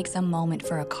only takes a moment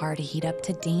for a car to heat up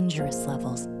to dangerous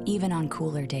levels, even on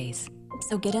cooler days.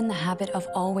 So get in the habit of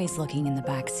always looking in the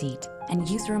back seat and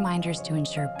use reminders to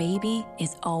ensure baby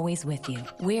is always with you.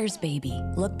 Where's baby?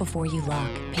 Look before you lock.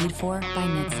 Paid for by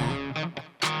NHTSA.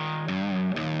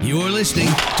 You're listening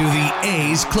to the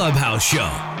A's Clubhouse Show.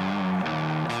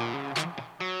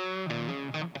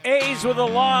 A's with a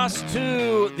loss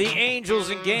to the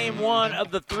Angels in Game 1 of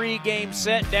the 3-game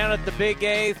set down at the Big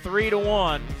A,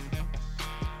 3-1.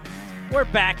 We're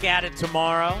back at it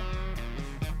tomorrow.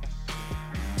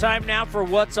 Time now for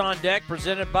What's on Deck,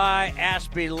 presented by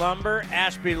Ashby Lumber.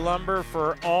 Ashby Lumber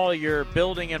for all your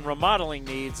building and remodeling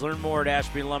needs. Learn more at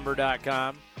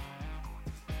ashbylumber.com.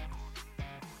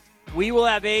 We will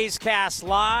have A's Cast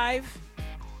live.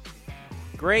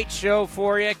 Great show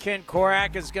for you. Ken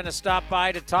Korak is going to stop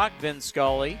by to talk Vin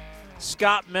Scully.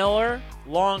 Scott Miller,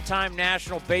 longtime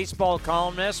national baseball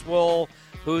columnist,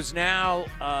 who's now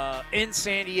in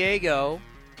San Diego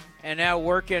and now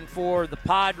working for the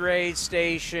Padres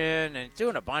station and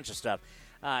doing a bunch of stuff.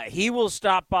 He will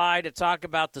stop by to talk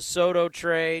about the Soto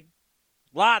trade.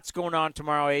 Lots going on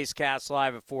tomorrow. A's Cast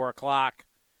live at 4 o'clock.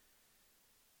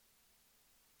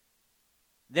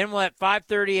 Then we'll at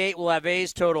 5:38, we'll have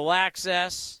A's Total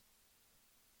Access.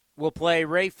 We'll play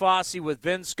Ray Fosse with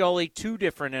Vin Scully, 2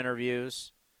 different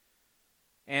interviews.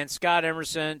 And Scott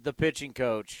Emerson, the pitching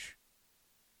coach,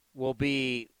 will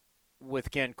be with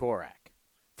Ken Korak.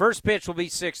 First pitch will be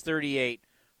 6:38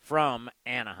 from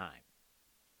Anaheim.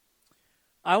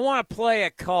 I want to play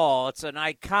a call. It's an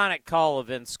iconic call of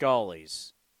Vin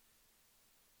Scully's.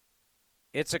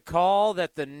 It's a call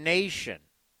that the nation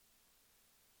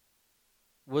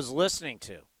was listening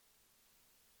to,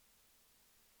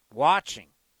 watching,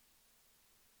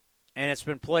 and it's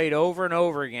been played over and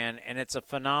over again, and it's a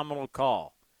phenomenal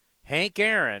call. Hank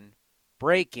Aaron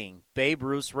breaking Babe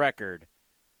Ruth's record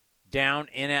down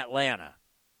in Atlanta,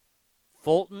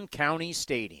 Fulton County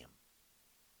Stadium.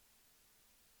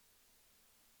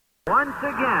 Once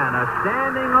again, a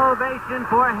standing ovation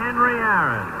for Henry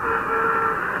Aaron.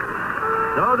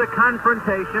 So the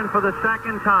confrontation for the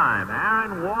second time.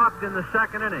 Aaron walked in the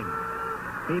second inning.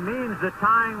 He means the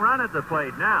tying run at the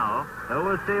plate now. So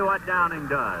we'll see what Downing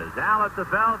does. Al at the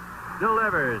belt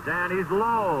delivers, and he's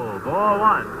low. Ball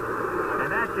one.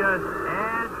 And that just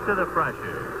adds to the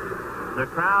pressure. The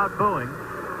crowd booing.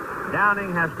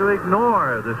 Downing has to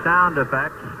ignore the sound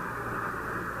effects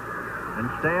and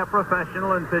stay a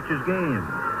professional and pitch his game.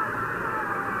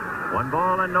 1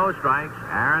 ball and no strikes.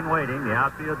 Aaron waiting. The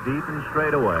outfield deep and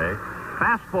straight away.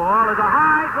 Fastball is a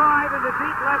high drive into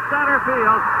deep left center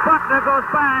field. Buckner goes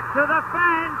back to the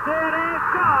fence. It is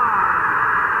gone.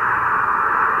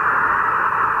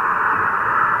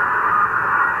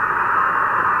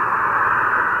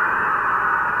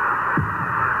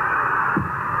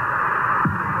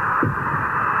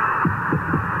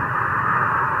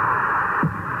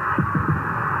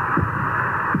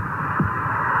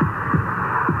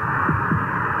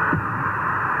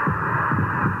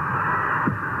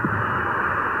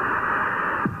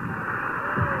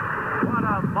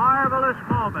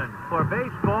 For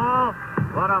baseball,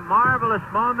 what a marvelous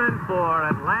moment for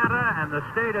Atlanta and the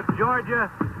state of Georgia.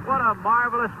 What a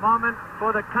marvelous moment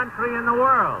for the country and the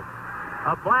world.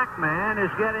 A black man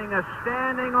is getting a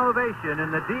standing ovation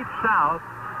in the Deep South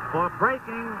for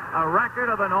breaking a record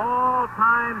of an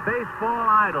all-time baseball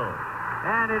idol.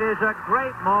 And it is a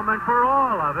great moment for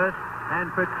all of us, and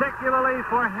particularly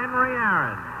for Henry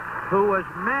Aaron, who was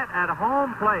met at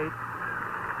home plate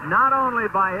not only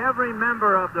by every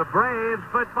member of the Braves,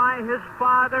 but by his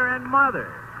father and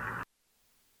mother.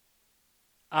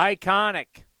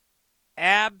 Iconic.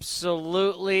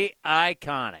 Absolutely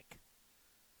iconic.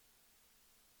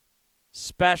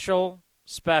 Special,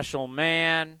 special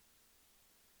man.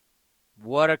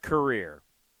 What a career.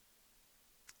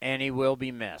 And he will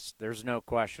be missed. There's no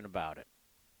question about it.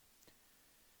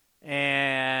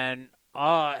 And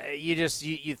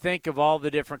you think of all the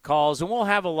different calls, and we'll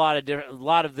have a lot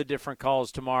of the different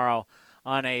calls tomorrow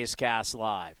on A's Cast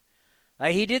Live.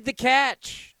 He did the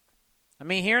catch. I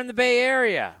mean, here in the Bay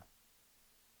Area,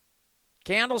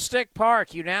 Candlestick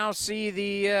Park, you now see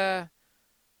the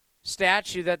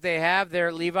statue that they have there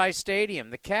at Levi Stadium,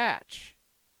 the catch.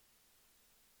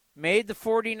 Made the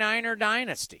 49er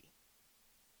dynasty,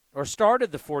 or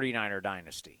started the 49er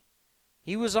dynasty.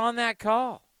 He was on that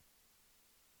call.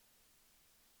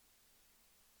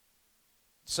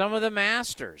 Some of the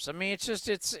masters. I mean,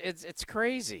 it's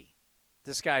crazy,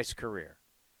 this guy's career.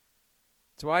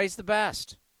 That's why he's the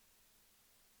best.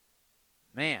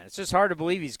 Man, it's just hard to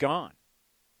believe he's gone.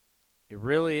 It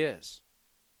really is.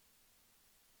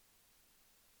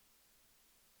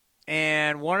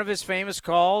 And one of his famous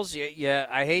calls,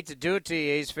 I hate to do it to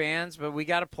you, A's fans, but we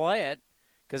got to play it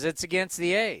because it's against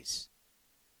the A's.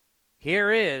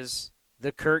 Here is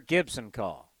the Kirk Gibson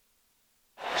call.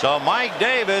 So Mike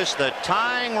Davis, the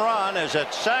tying run, is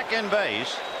at second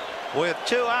base with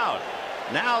 2 out.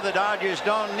 Now the Dodgers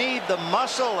don't need the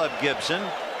muscle of Gibson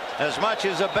as much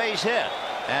as a base hit.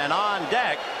 And on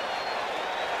deck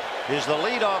is the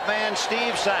leadoff man,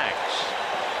 Steve Sax.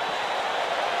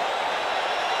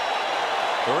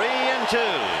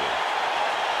 3-2.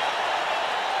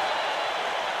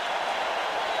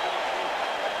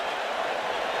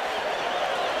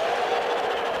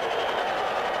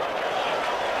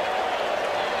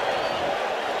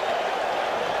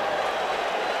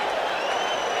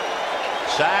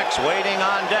 Sax waiting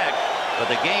on deck, but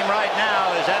the game right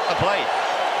now is at the plate.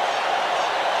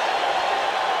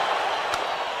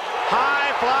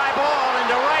 High fly ball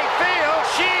into right field.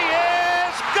 She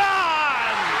is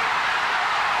gone!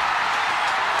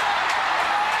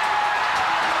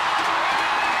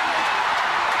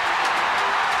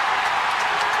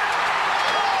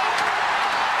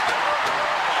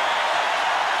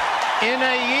 In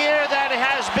a year that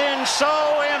has been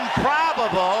so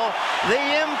improbable, the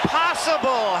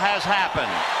impossible has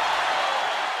happened.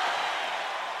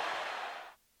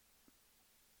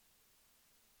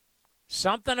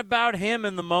 Something about him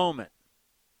in the moment.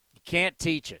 You can't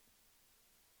teach it.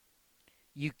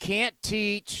 You can't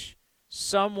teach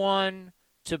someone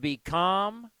to be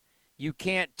calm. You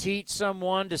can't teach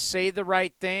someone to say the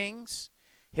right things.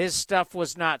 His stuff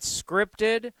was not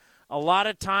scripted. A lot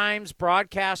of times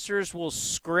broadcasters will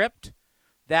script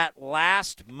that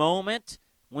last moment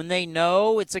when they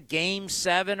know it's a game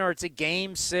 7 or it's a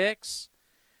game 6.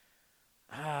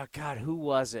 Oh, God, who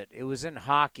was it? It was in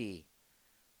hockey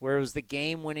where it was the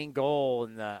game-winning goal.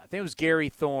 And I think it was Gary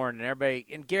Thorne and everybody.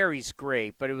 And Gary's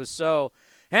great, but it was so.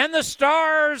 And the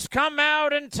Stars come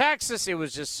out in Texas. It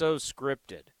was just so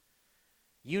scripted.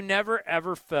 You never,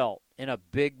 ever felt in a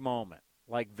big moment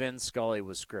like Vin Scully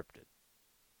was scripted.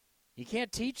 You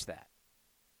can't teach that.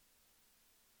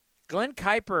 Glenn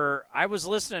Kuiper, I was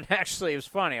listening, actually, it was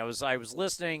funny. I was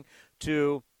listening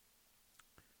to,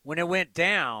 when it went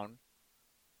down,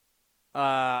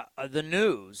 the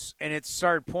news, and it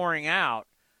started pouring out,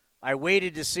 I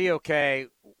waited to see, okay,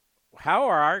 how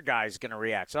are our guys going to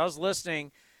react? So I was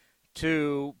listening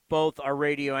to both our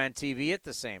radio and TV at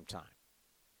the same time.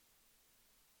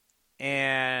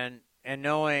 And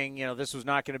knowing, this was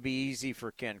not going to be easy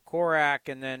for Ken Korak.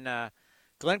 And then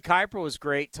Glenn Kuiper was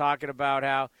great talking about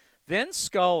how Vin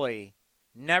Scully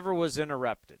never was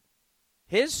interrupted.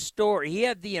 His story, he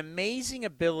had the amazing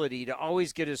ability to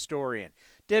always get his story in.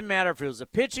 Didn't matter if it was a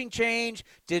pitching change,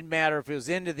 didn't matter if it was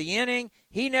into the inning.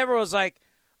 He never was like,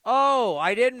 oh,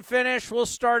 I didn't finish, we'll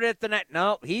start at the next.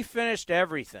 No, he finished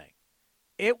everything.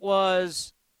 It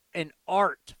was an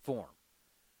art form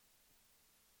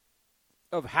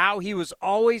of how he was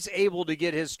always able to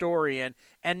get his story in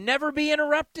and never be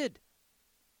interrupted.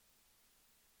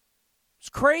 It's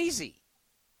crazy.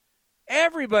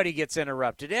 Everybody gets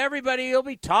interrupted. Everybody will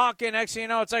be talking. Next thing you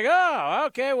know, it's like, oh,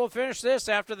 okay, we'll finish this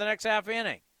after the next half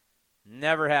inning.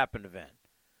 Never happened to Vin.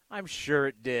 I'm sure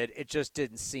it did. It just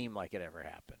didn't seem like it ever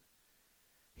happened.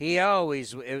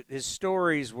 His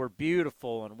stories were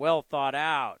beautiful and well thought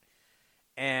out.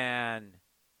 And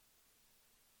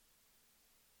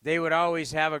they would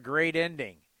always have a great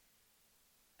ending.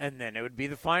 And then it would be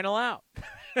the final out.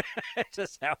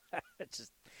 It's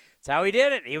how he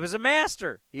did it. He was a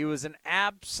master. He was an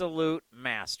absolute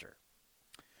master.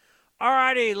 All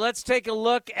righty, let's take a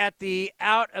look at the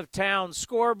out-of-town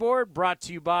scoreboard brought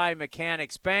to you by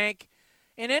Mechanics Bank.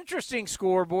 An interesting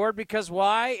scoreboard because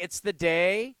why? It's the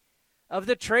day of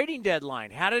the trading deadline.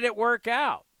 How did it work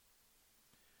out?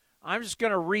 I'm just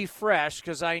going to refresh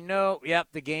because I know,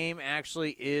 the game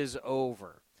actually is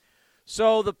over.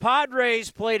 So the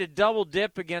Padres played a double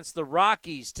dip against the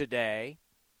Rockies today.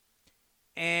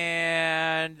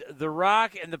 And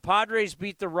the Padres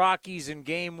beat the Rockies in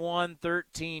game 1,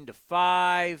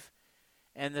 13-5.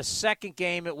 And the second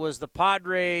game, it was the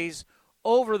Padres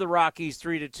over the Rockies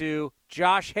 3-2.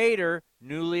 Josh Hader,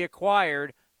 newly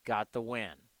acquired, got the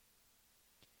win.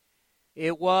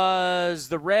 It was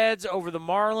the Reds over the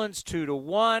Marlins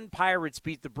 2-1. Pirates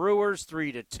beat the Brewers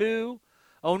 3-2.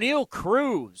 O'Neal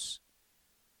Cruz,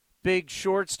 big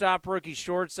shortstop, rookie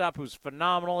shortstop, who's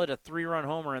phenomenal, hit a 3-run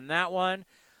homer in that one.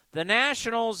 The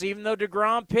Nationals, even though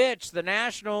DeGrom pitched,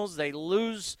 they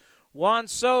lose Juan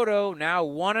Soto, now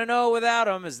 1-0 without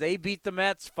him as they beat the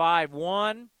Mets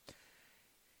 5-1.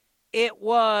 It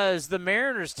was the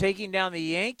Mariners taking down the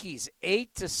Yankees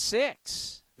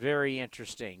 8-6. Very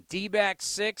interesting. D-backs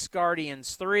 6,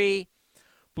 Guardians 3.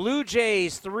 Blue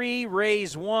Jays 3,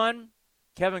 Rays 1.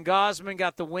 Kevin Gausman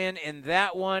got the win in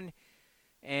that one.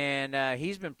 And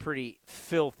he's been pretty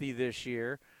filthy this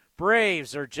year.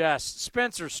 Braves are just,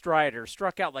 Spencer Strider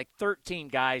struck out like 13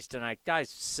 guys tonight. Guy's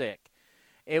sick.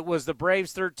 It was the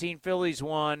Braves 13, Phillies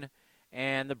 1.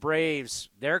 And the Braves,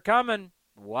 they're coming.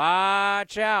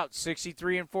 Watch out,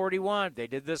 63-41. They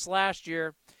did this last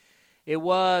year. It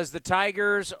was the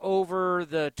Tigers over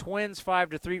the Twins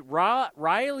 5-3.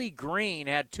 Riley Green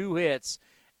had 2 hits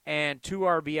and 2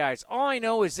 RBIs. All I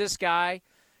know is this guy,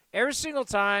 every single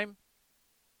time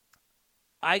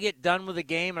I get done with the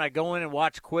game and I go in and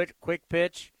watch quick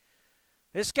pitch,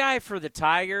 this guy for the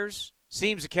Tigers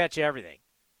seems to catch everything.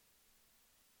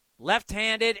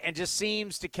 Left-handed and just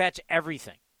seems to catch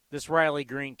everything, this Riley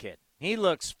Green kid. He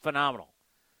looks phenomenal.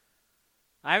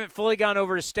 I haven't fully gone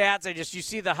over his stats. You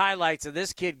see the highlights, and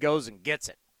this kid goes and gets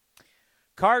it.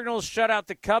 Cardinals shut out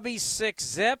the Cubbies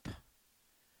 6-0.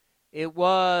 It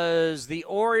was the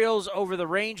Orioles over the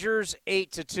Rangers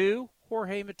 8-2.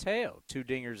 Jorge Mateo, 2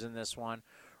 dingers in this one.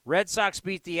 Red Sox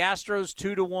beat the Astros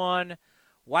 2-1.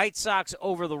 White Sox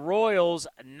over the Royals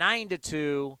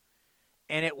 9-2.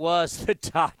 And it was the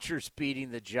Dodgers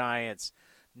beating the Giants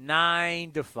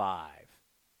 9-5.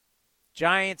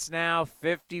 Giants now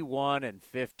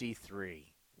 51-53.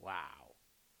 Wow.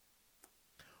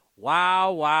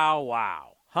 Wow, wow,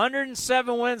 wow.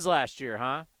 107 wins last year,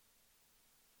 huh?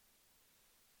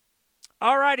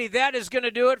 All righty, that is going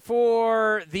to do it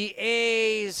for the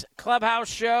A's Clubhouse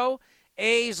Show.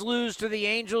 A's lose to the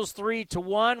Angels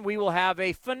 3-1. We will have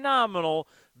a phenomenal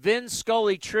Vin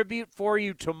Scully tribute for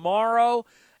you tomorrow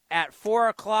at 4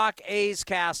 o'clock, A's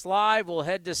Cast Live. We'll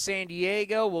head to San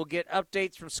Diego. We'll get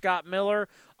updates from Scott Miller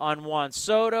on Juan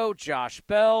Soto, Josh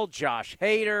Bell, Josh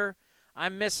Hader.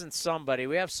 I'm missing somebody.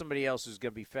 We have somebody else who's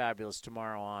going to be fabulous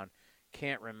tomorrow on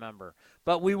Can't remember.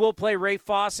 But we will play Ray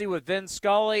Fosse with Vin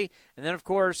Scully. And then, of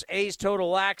course, A's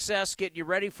Total Access. Getting you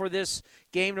ready for this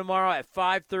game tomorrow at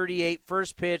 5:38.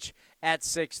 First pitch at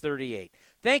 6:38.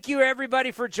 Thank you,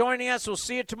 everybody, for joining us. We'll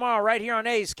see you tomorrow right here on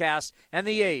A's Cast and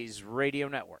the A's Radio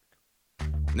Network.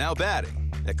 Now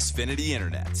batting, Xfinity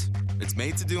Internet. It's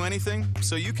made to do anything,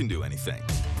 so you can do anything.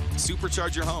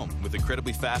 Supercharge your home with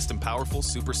incredibly fast and powerful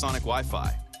supersonic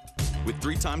Wi-Fi. With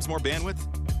 3 times more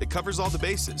bandwidth, it covers all the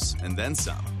bases and then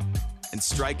some. And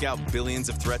strike out billions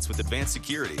of threats with advanced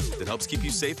security that helps keep you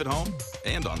safe at home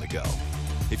and on the go.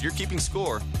 If you're keeping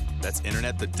score, that's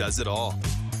internet that does it all.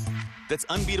 That's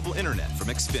unbeatable internet from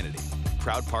Xfinity,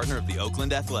 proud partner of the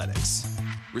Oakland Athletics.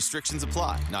 Restrictions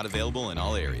apply, not available in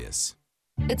all areas.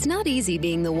 It's not easy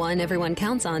being the one everyone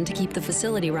counts on to keep the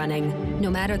facility running,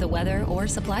 no matter the weather or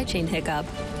supply chain hiccup.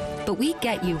 But we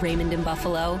get you, Raymond in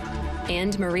Buffalo,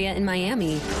 and Maria in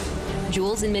Miami,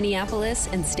 Jules in Minneapolis,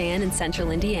 and Stan in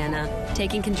Central Indiana,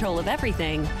 taking control of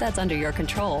everything that's under your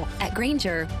control. At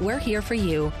Grainger, we're here for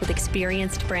you with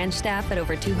experienced branch staff at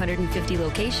over 250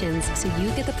 locations, so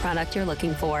you get the product you're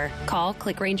looking for. Call,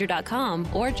 click Grainger.com,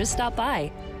 or just stop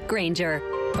by. Grainger,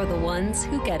 for the ones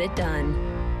who get it done.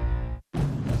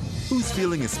 Who's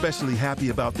feeling especially happy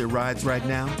about their rides right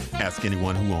now? Ask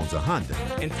anyone who owns a Honda.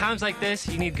 In times like this,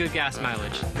 you need good gas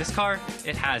mileage. This car,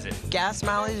 it has it. Gas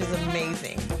mileage is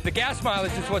amazing. The gas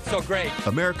mileage is what's so great.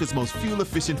 America's most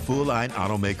fuel-efficient full-line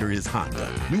automaker is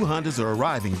Honda. New Hondas are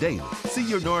arriving daily. See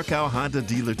your NorCal Honda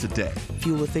dealer today.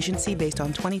 Fuel efficiency based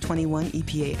on 2021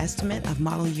 EPA estimate of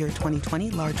model year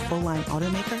 2020 large full-line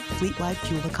automaker, fleet-wide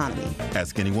fuel economy.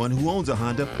 Ask anyone who owns a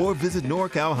Honda or visit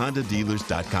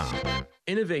NorCalHondaDealers.com.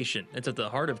 Innovation that's at the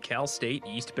heart of Cal State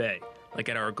East Bay, like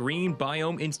at our Green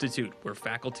Biome Institute, where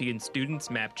faculty and students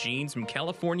map genes from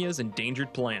California's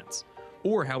endangered plants,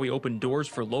 or how we open doors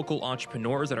for local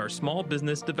entrepreneurs at our Small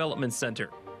Business Development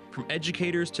Center. From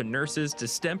educators to nurses to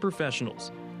STEM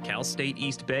professionals, Cal State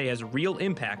East Bay has real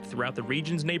impact throughout the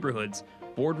region's neighborhoods,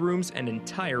 boardrooms, and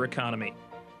entire economy.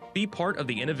 Be part of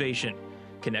the innovation.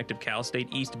 Connect with Cal State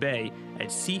East Bay at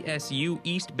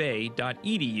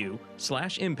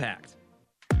csueastbay.edu/impact.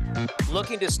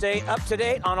 Looking to stay up to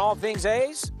date on all things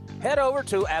A's? Head over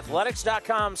to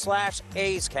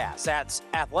athletics.com/A'sCast. That's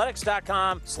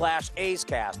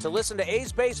athletics.com/A'sCast to listen to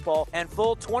A's baseball and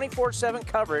full 24/7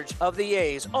 coverage of the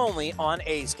A's only on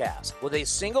A's Cast. With a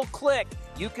single click,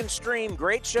 you can stream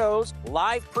great shows,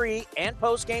 live pre- and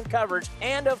post-game coverage,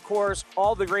 and, of course,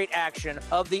 all the great action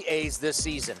of the A's this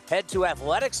season. Head to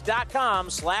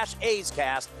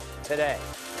athletics.com/A'sCast today.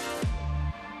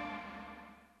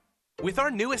 With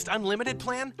our newest unlimited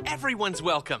plan, everyone's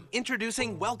welcome.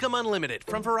 Introducing Welcome Unlimited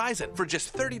from Verizon for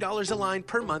just $30 a line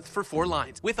per month for 4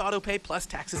 lines with autopay plus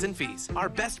taxes and fees. Our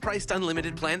best priced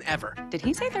unlimited plan ever. Did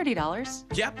he say $30?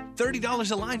 Yep, $30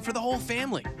 a line for the whole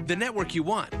family. The network you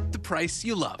want, the price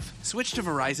you love. Switch to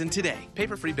Verizon today.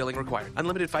 Paper-free billing required.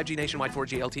 Unlimited 5G nationwide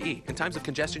 4G LTE. In times of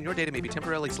congestion, your data may be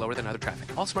temporarily slower than other traffic.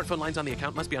 All smartphone lines on the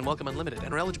account must be on Welcome Unlimited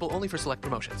and are eligible only for select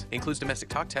promotions. Includes domestic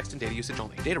talk, text, and data usage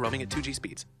only. Data roaming at 2G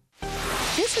speeds.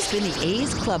 This has been the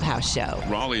A's Clubhouse Show.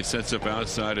 Raleigh sets up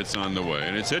outside. It's on the way.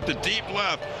 And it's hit the deep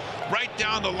left. Right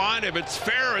down the line. If it's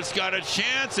fair, it's got a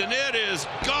chance, and it is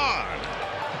gone.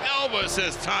 Elvis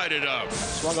has tied it up.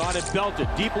 Swung on and belted.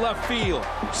 Deep left field.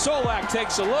 Solak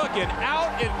takes a look, and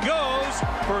out it goes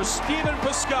for Stephen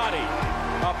Piscotty.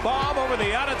 A bomb over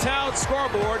the out-of-town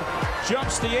scoreboard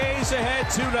jumps the A's ahead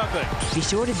 2-0. Be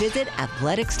sure to visit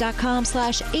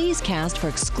athletics.com/A'sCast for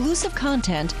exclusive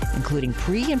content, including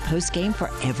pre- and post-game for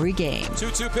every game.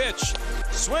 2-2 pitch.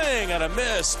 Swing and a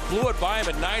miss. Blew it by him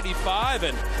at 95,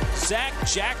 and Zach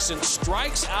Jackson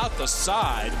strikes out the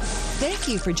side. Thank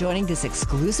you for joining this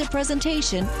exclusive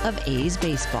presentation of A's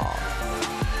Baseball.